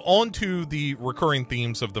 So on to the recurring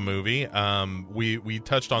themes of the movie. We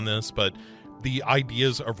touched on this, but the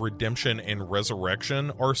ideas of redemption and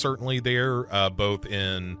resurrection are certainly there, both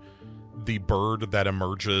in the bird that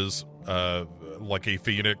emerges like a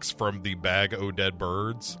phoenix from the bag o' dead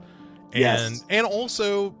birds, and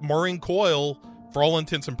also Maureen Coyle, for all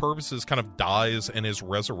intents and purposes, kind of dies and is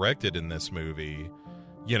resurrected in this movie.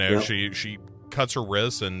 You know, she cuts her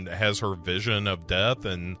wrists and has her vision of death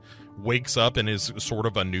and wakes up and is sort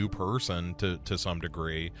of a new person to some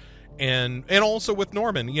degree. And also with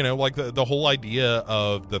Norman, you know, like the whole idea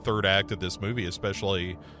of the third act of this movie,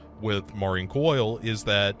 especially with Maureen Coyle, is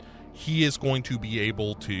that he is going to be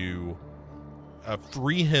able to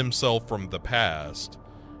free himself from the past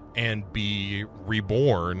and be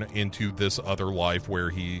reborn into this other life where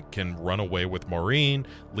he can run away with Maureen,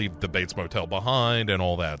 leave the Bates Motel behind, and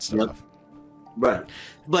all that stuff. Yep. Right.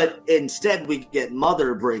 But instead we get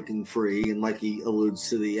Mother breaking free, and like he alludes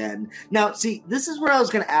to the end. Now, see, this is where I was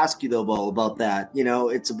going to ask you, though, Bo, about that. You know,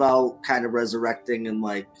 it's about kind of resurrecting and,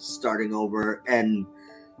 like, starting over. And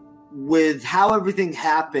with how everything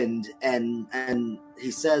happened, and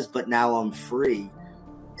he says, but now I'm free.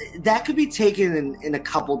 That could be taken in a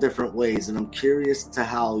couple different ways, and I'm curious to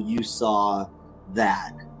how you saw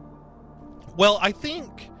that. Well, I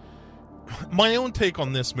think my own take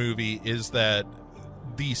on this movie is that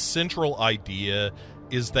the central idea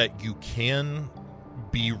is that you can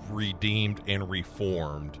be redeemed and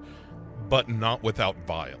reformed, but not without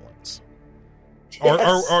violence.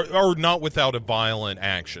 Yes. Or not without a violent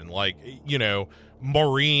action. Like, you know,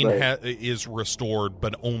 Maureen is restored,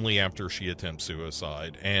 but only after she attempts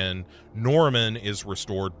suicide. And Norman is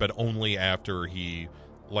restored, but only after he,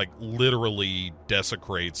 like, literally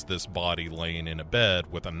desecrates this body laying in a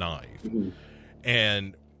bed with a knife. Mm-hmm.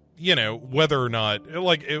 And, you know, whether or not,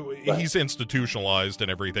 like, he's institutionalized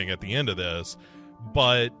and everything at the end of this,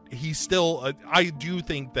 but he's still, I do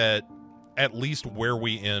think that at least where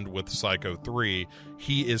we end with Psycho 3,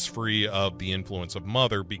 he is free of the influence of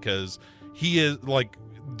Mother, because he is, like,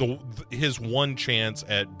 his one chance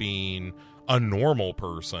at being a normal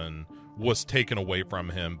person was taken away from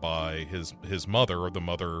him by his mother, or the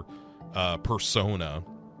mother persona.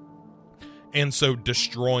 And so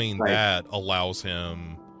destroying that allows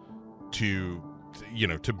him to, you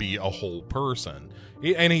know, to be a whole person.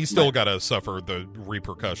 And he's still got to suffer the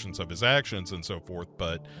repercussions of his actions and so forth.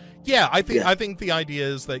 But yeah, I think the idea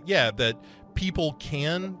is that, that people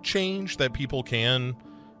can change, that people can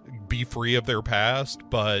be free of their past,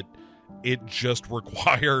 but it just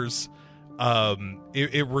requires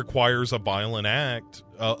it requires a violent act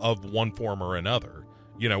of one form or another.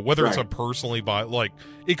 You know, whether it's a personally violent, like,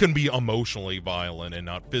 it can be emotionally violent and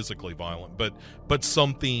not physically violent, but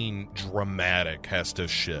something dramatic has to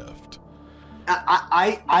shift.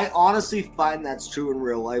 I honestly find that's true in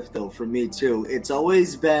real life, though, for me too. It's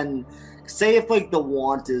always been, say if, like, the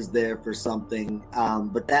want is there for something,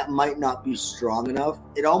 but that might not be strong enough.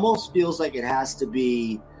 It almost feels like it has to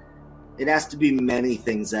be many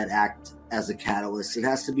things that act as a catalyst. It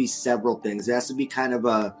has to be several things. It has to be kind of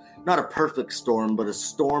not a perfect storm, but a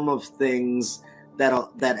storm of things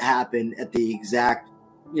that happen at the exact,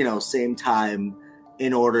 you know, same time,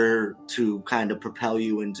 in order to kind of propel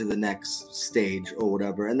you into the next stage or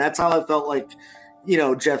whatever. And that's how I felt like, you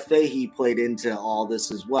know, Jeff Fahey played into all this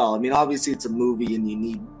as well. I mean, obviously it's a movie and you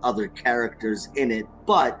need other characters in it,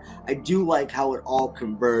 but I do like how it all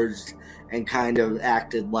converged and kind of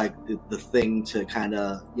acted like the thing to kind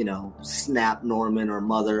of, you know, snap Norman or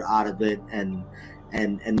Mother out of it and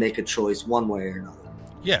make a choice one way or another.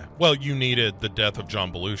 Yeah, well, you needed the death of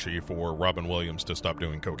John Belushi for Robin Williams to stop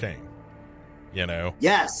doing cocaine. You know?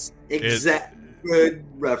 Yes, exactly. Good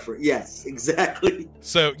reference. Yes, exactly.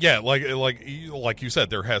 So yeah, like you said,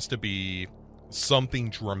 there has to be something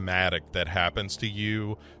dramatic that happens to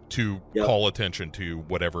you to call attention to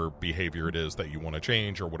whatever behavior it is that you want to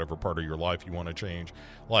change, or whatever part of your life you want to change.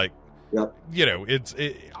 Like, you know,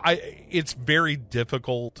 it's very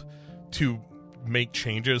difficult to make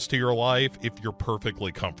changes to your life if you're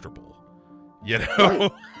perfectly comfortable. You know?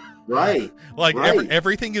 Right. Like,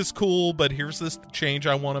 everything is cool, but here's this change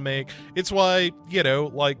I want to make. It's why, you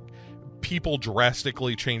know, like, people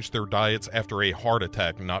drastically change their diets after a heart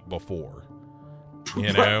attack, not before.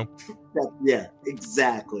 You know? Yeah,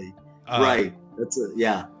 exactly. Right. That's it.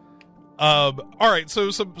 Yeah. All right.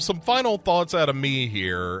 So some final thoughts out of me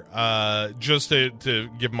here. Just to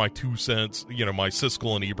give my 2 cents, you know, my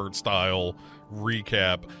Siskel and Ebert style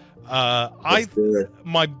recap.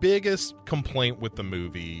 My biggest complaint with the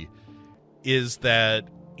movie is that,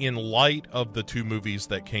 in light of the 2 movies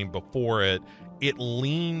that came before it, it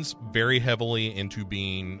leans very heavily into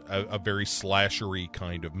being a very slashery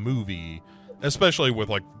kind of movie, especially with,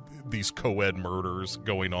 like, these co-ed murders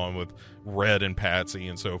going on with Red and Patsy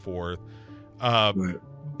and so forth. Right.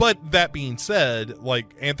 But that being said,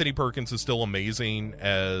 like, Anthony Perkins is still amazing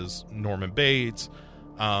as Norman Bates.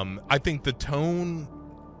 I think the tone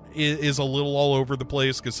is a little all over the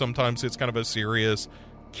place, because sometimes it's kind of a serious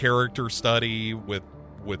character study with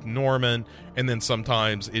Norman, and then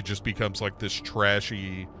sometimes it just becomes like this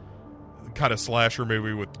trashy kind of slasher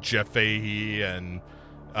movie with Jeff Fahey and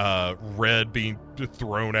Red being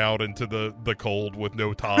thrown out into the cold with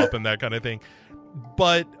no top and that kind of thing.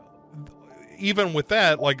 But even with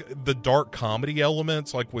that, like, the dark comedy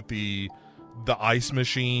elements, like with the ice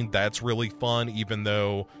machine, that's really fun, even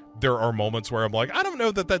though there are moments where I'm like, I don't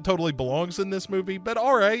know that totally belongs in this movie, but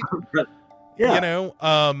all right. Yeah. You know,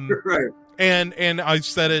 right. And I've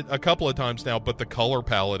said it a couple of times now, but the color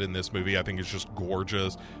palette in this movie I think is just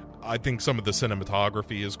gorgeous. I think some of the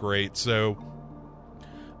cinematography is great. So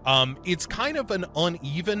it's kind of an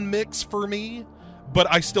uneven mix for me, but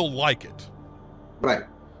I still like it. Right.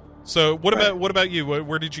 So what about you?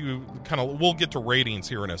 Where did you kind of, we'll get to ratings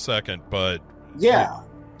here in a second, but yeah,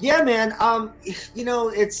 man. You know,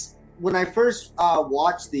 it's when I first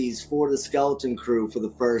watched these for the Skeleton Crew for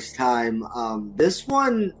the first time, this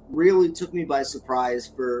one really took me by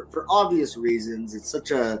surprise for obvious reasons. It's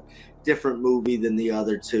such a different movie than the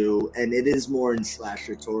other two, and it is more in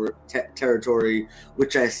slasher territory,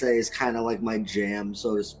 which I say is kind of like my jam,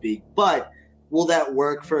 so to speak. But will that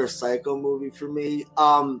work for a Psycho movie for me?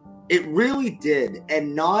 It really did,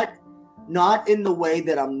 and not in the way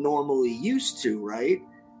that I'm normally used to, right?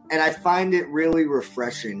 And I find it really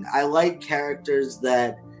refreshing. I like characters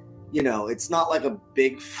that, you know, it's not like a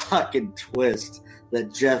big fucking twist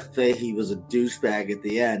that Jeff Fahey was a douchebag at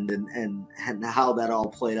the end, and how that all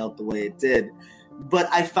played out the way it did. But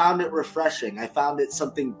I found it refreshing. I found it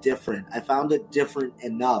something different. I found it different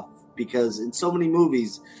enough, because in so many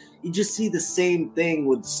movies, you just see the same thing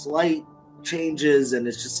with slight changes, and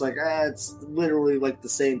it's just like, it's literally like the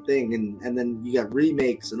same thing. And then you got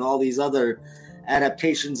remakes and all these other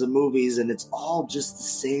adaptations of movies, and it's all just the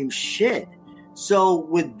same shit. So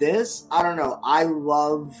with this, I don't know. I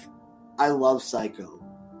love Psycho.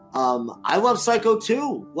 I love Psycho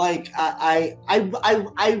 2. Like, I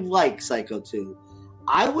like Psycho 2.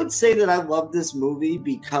 I would say that I love this movie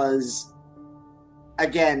because,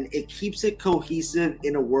 again, it keeps it cohesive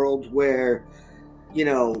in a world where, you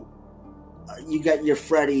know, you got your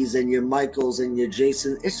Freddys and your Michaels and your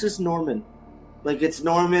Jason. It's just Norman. Like, it's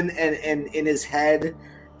Norman and in his head,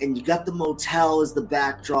 and you got the motel as the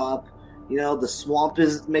backdrop. You know, the swamp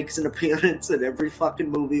makes an appearance in every fucking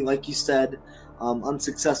movie, like you said,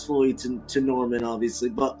 unsuccessfully to Norman, obviously.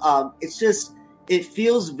 But it's just, it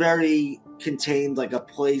feels very contained, like a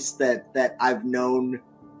place that I've known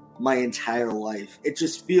my entire life. It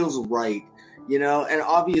just feels right. You know, and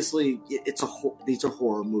obviously these are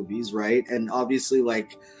horror movies, right? And obviously,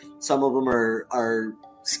 like, some of them are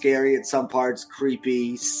scary at some parts,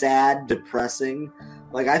 creepy, sad, depressing.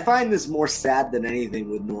 Like, I find this more sad than anything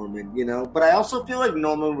with Norman, you know? But I also feel like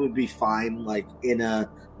Norman would be fine, like, in a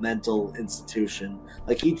mental institution.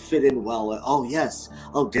 Like, he'd fit in well. Like, oh, yes.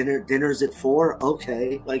 Oh, dinner's at 4?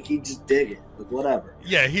 Okay. Like, he'd just dig it. Like, whatever.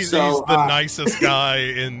 Yeah, he's the nicest guy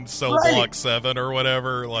in Cell right. Block 7 or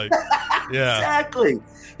whatever. Like, yeah. Exactly.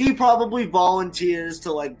 He probably volunteers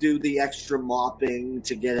to, like, do the extra mopping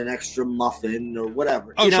to get an extra muffin or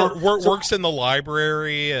whatever. Oh, you sure. know? Works in the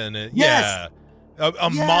library and yes. Yeah.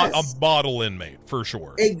 A model inmate, for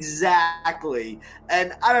sure. Exactly.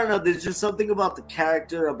 And I don't know, there's just something about the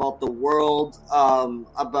character, about the world,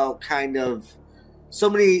 about kind of so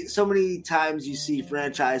many times you see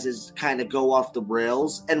franchises kind of go off the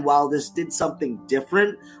rails. And while this did something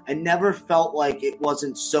different, I never felt like it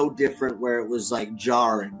wasn't so different where it was like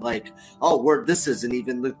jarring. Like, oh, this isn't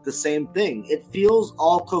even the same thing. It feels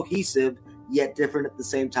all cohesive, yet different at the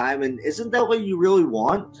same time. And isn't that what you really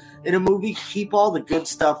want in a movie? Keep all the good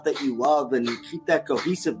stuff that you love and keep that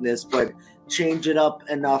cohesiveness, but change it up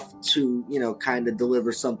enough to, you know, kind of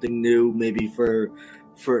deliver something new, maybe for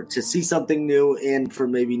to see something new and for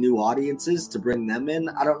maybe new audiences to bring them in.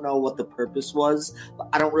 I don't know what the purpose was, but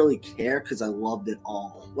I don't really care because I loved it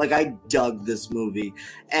all. Like, I dug this movie.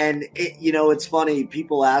 And it, you know, it's funny,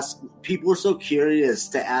 people are so curious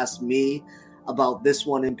to ask me about this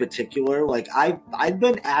one in particular. Like, I've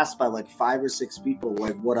been asked by like 5 or 6 people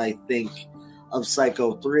like what I think of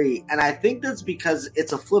Psycho 3, and I think that's because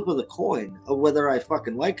it's a flip of the coin of whether I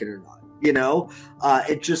fucking like it or not. You know,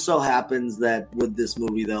 it just so happens that with this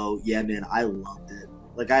movie, though, yeah, man, I loved it.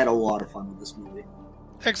 Like, I had a lot of fun with this movie.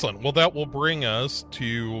 Excellent. Well, that will bring us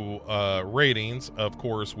to ratings. Of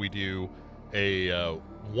course, we do a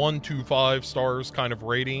 1 to 5 stars kind of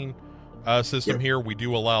rating system here. We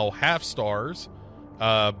do allow half stars,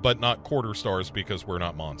 but not quarter stars because we're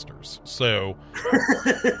not monsters. So,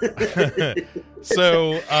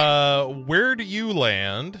 where do you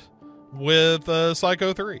land with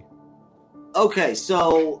Psycho 3? Okay,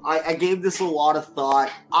 so I gave this a lot of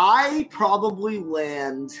thought. I probably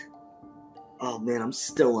land. Oh man, I'm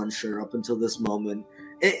still unsure up until this moment.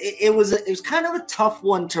 It was kind of a tough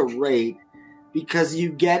one to rate because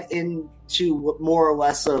you get into more or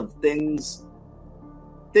less of things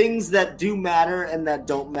that do matter and that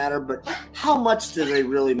don't matter, but how much do they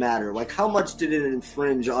really matter? Like, how much did it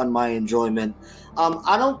infringe on my enjoyment?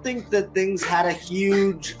 I don't think that things had a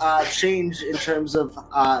huge change in terms of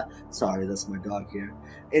sorry, that's my dog here.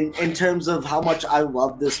 In terms of how much I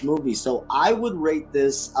love this movie. So I would rate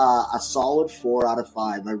this a solid 4 out of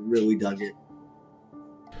 5. I really dug it.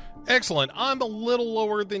 Excellent. I'm a little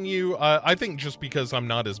lower than you. I think just because I'm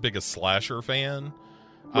not as big a slasher fan.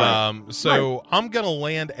 Right. So I'm going to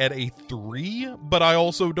land at a 3, but I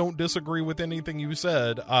also don't disagree with anything you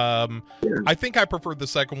said. I think I prefer the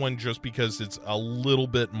second one just because it's a little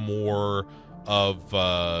bit more of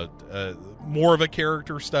a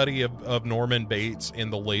character study of Norman Bates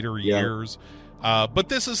in the later years. But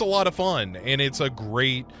this is a lot of fun, and it's a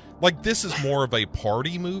great, like, this is more of a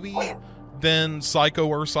party movie than Psycho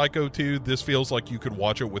or Psycho 2. This feels like you could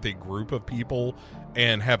watch it with a group of people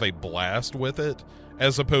and have a blast with it,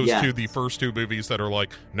 as opposed to the first 2 movies that are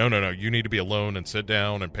like, no, you need to be alone and sit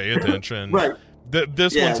down and pay attention. Right.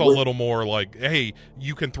 This one's a little more like, hey,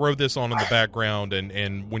 you can throw this on in the background,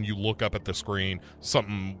 and when you look up at the screen,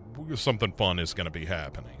 something fun is going to be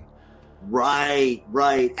happening. Right.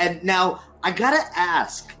 And now, I got to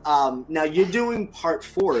ask, now you're doing part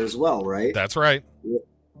 4 as well, right? That's right.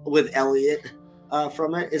 With Elliot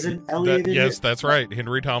from it. Isn't Elliot in it? Yes, that's right.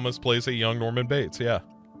 Henry Thomas plays a young Norman Bates, yeah.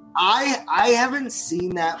 I haven't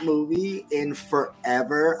seen that movie in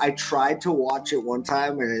forever. I tried to watch it one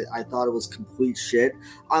time and I thought it was complete shit.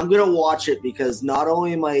 I'm going to watch it because not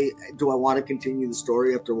only do I want to continue the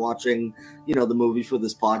story after watching, the movie for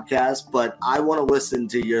this podcast, but I want to listen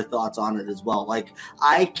to your thoughts on it as well. Like,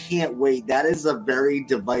 I can't wait. That is a very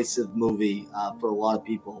divisive movie for a lot of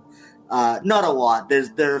people. Not a lot.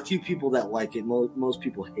 There are a few people that like it. Most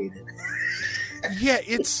people hate it. Yeah,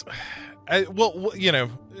 it's... I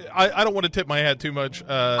don't want to tip my hat too much.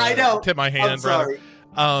 I know. Tip my hand, I'm sorry.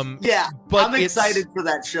 But I'm excited for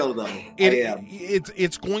that show, though. I am.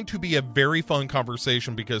 It's going to be a very fun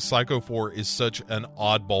conversation because Psycho 4 is such an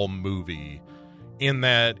oddball movie in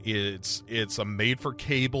that it's a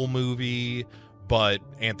made-for-cable movie, but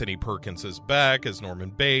Anthony Perkins is back as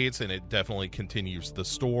Norman Bates, and it definitely continues the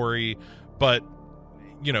story. But,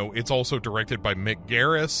 it's also directed by Mick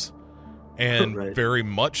Garris, and very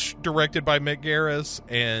much directed by Mick Garris,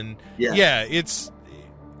 and it's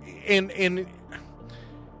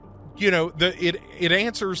it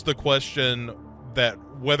answers the question that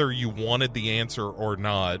whether you wanted the answer or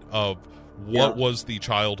not of what was the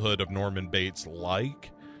childhood of Norman Bates like,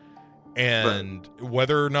 and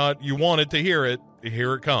whether or not you wanted to hear it,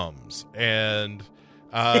 here it comes, and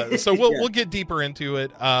so we'll get deeper into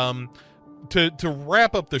it. To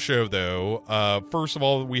wrap up the show, though, first of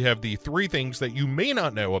all, we have the 3 things that you may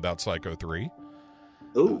not know about Psycho 3.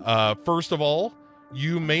 Ooh. First of all,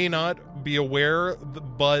 you may not be aware,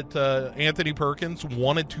 but Anthony Perkins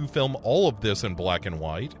wanted to film all of this in black and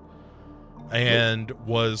white and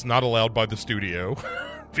was not allowed by the studio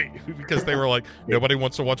because they were like, nobody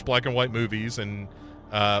wants to watch black and white movies, and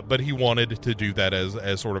but he wanted to do that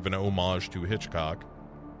as sort of an homage to Hitchcock.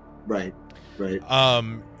 Right.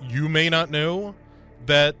 You may not know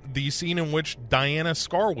that the scene in which Diana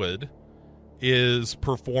Scarwood is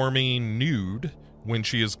performing nude when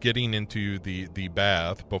she is getting into the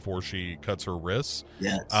bath before she cuts her wrists,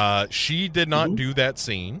 she did not do that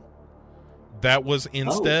scene. That was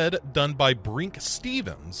instead done by Brink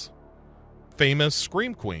Stevens, famous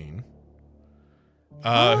Scream Queen,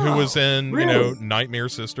 who was in, Nightmare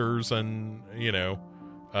Sisters and,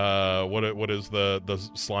 what is the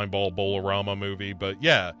Slimeball Bolorama movie? But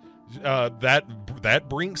that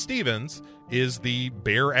Brink Stevens is the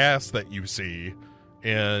bare ass that you see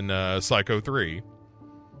in Psycho 3.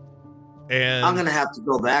 And I'm gonna have to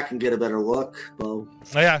go back and get a better look, Bo.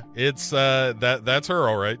 Yeah, it's that's her,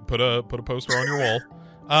 all right. Put a poster on your wall.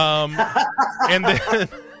 And then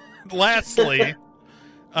lastly,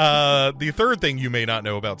 the third thing you may not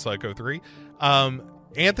know about Psycho 3.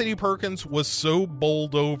 Anthony Perkins was so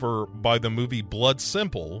bowled over by the movie Blood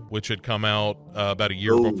Simple, which had come out about a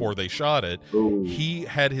year before they shot it. He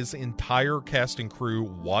had his entire cast and crew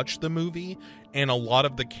watch the movie, and a lot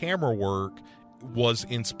of the camera work was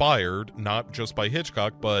inspired not just by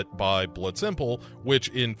Hitchcock, but by Blood Simple, which,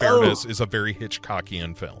 in fairness, is a very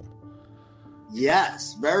Hitchcockian film.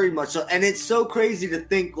 Yes, very much so. And it's so crazy to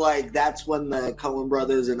think like that's when the Coen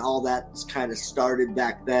brothers and all that kind of started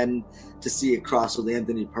back then, to see it cross with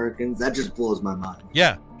Anthony Perkins. That just blows my mind.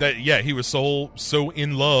 Yeah, he was so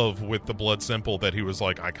in love with the Blood Simple that he was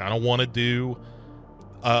like, I kind of want to do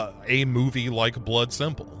a movie like Blood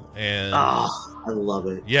Simple. And I love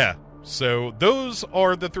it. Yeah. So those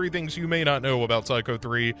are the three things you may not know about Psycho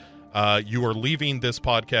 3. You are leaving this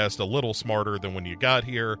podcast a little smarter than when you got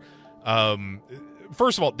here.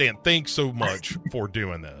 First of all, Dan, thanks so much for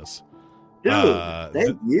doing this. Dude,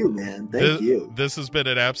 thank you, man. Thank you. This has been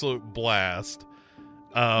an absolute blast.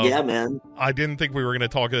 Yeah, man. I didn't think we were going to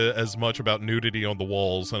talk as much about nudity on the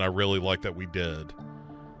walls, and I really like that we did.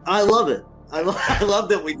 I love it. I love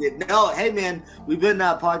that we did. No, hey, man, we've been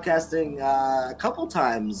podcasting a couple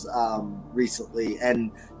times recently,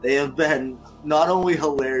 and they have been not only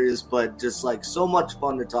hilarious, but just like so much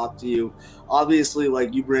fun to talk to you. Obviously,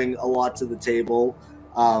 like you bring a lot to the table,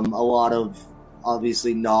 a lot of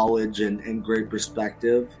obviously knowledge and great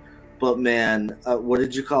perspective. But man, what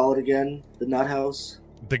did you call it again? The Nut House?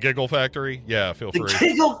 The Giggle Factory? Yeah, feel free. The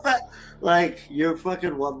Giggle Factory. Like, you're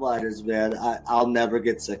fucking one-liners, man. I'll never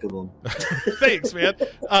get sick of them. Thanks, man.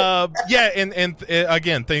 Yeah, and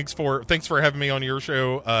again, thanks for having me on your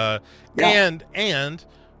show. Yeah. And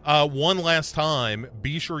one last time,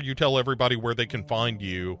 be sure you tell everybody where they can find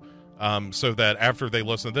you, so that after they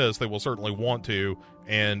listen to this, they will certainly want to.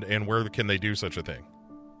 And where can they do such a thing?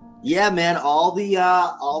 Yeah, man. All the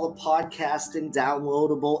podcasting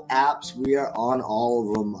downloadable apps, we are on all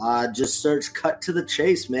of them. Just search "Cut to the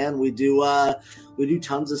Chase," man. We do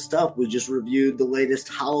tons of stuff. We just reviewed the latest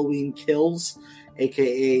Halloween Kills,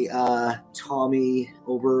 aka Tommy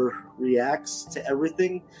overreacts to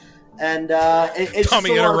everything, and it's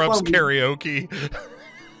Tommy interrupts karaoke.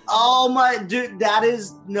 Oh my dude, that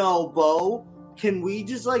is no, Bo. Can we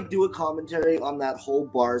just like do a commentary on that whole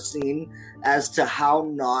bar scene as to how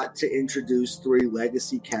not to introduce three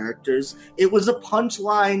legacy characters? It was a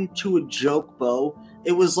punchline to a joke, Bo.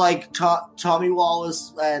 It was like Tommy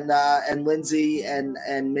Wallace and Lindsay and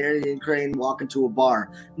Marion Crane walk into a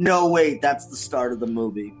bar. No, wait, that's the start of the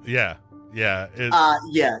movie. Yeah.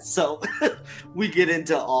 So we get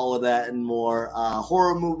into all of that and more.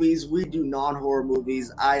 Horror movies, we do non-horror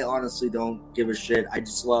movies. I honestly don't give a shit. I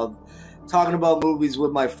just love talking about movies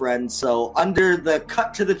with my friends. So under the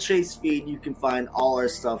Cut to the Chase feed, you can find all our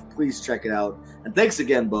stuff. Please check it out. And thanks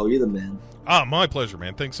again, Bo. You're the man. My pleasure,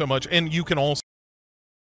 man. Thanks so much. And you can also